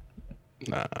following season.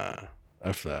 Nah,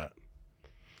 F that.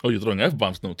 Oh, you're throwing F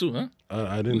bombs now too, huh?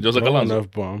 I didn't Just like throw an Alonso.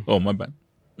 F-bomb. Oh, my bad.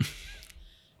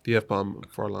 The F bomb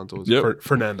for Alonso is Yep.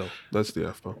 Fernando. That's the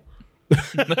F bomb.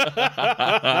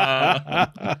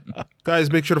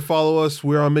 Guys, make sure to follow us.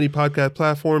 We're on many podcast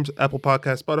platforms: Apple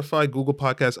Podcasts, Spotify, Google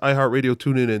Podcasts, iHeartRadio,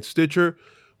 TuneIn, and Stitcher.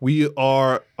 We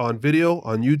are on video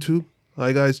on YouTube.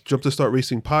 Hi, guys. Jump to Start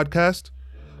Racing podcast.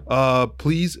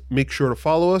 Please make sure to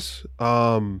follow us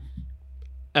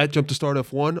at Jump to Start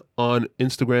F1 on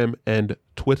Instagram and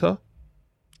Twitter.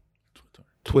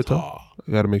 I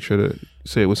got to make sure to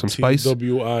say it with some spice.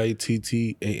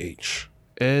 TWITTAH.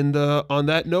 And on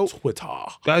that note, Twitter.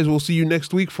 guys, we'll see you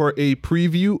next week for a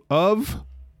preview of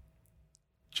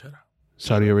Jeddah.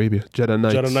 Saudi Arabia, Jeddah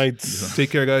Nights. Jeddah Knights. Take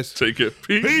care, guys. Take it.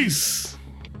 Peace. Peace.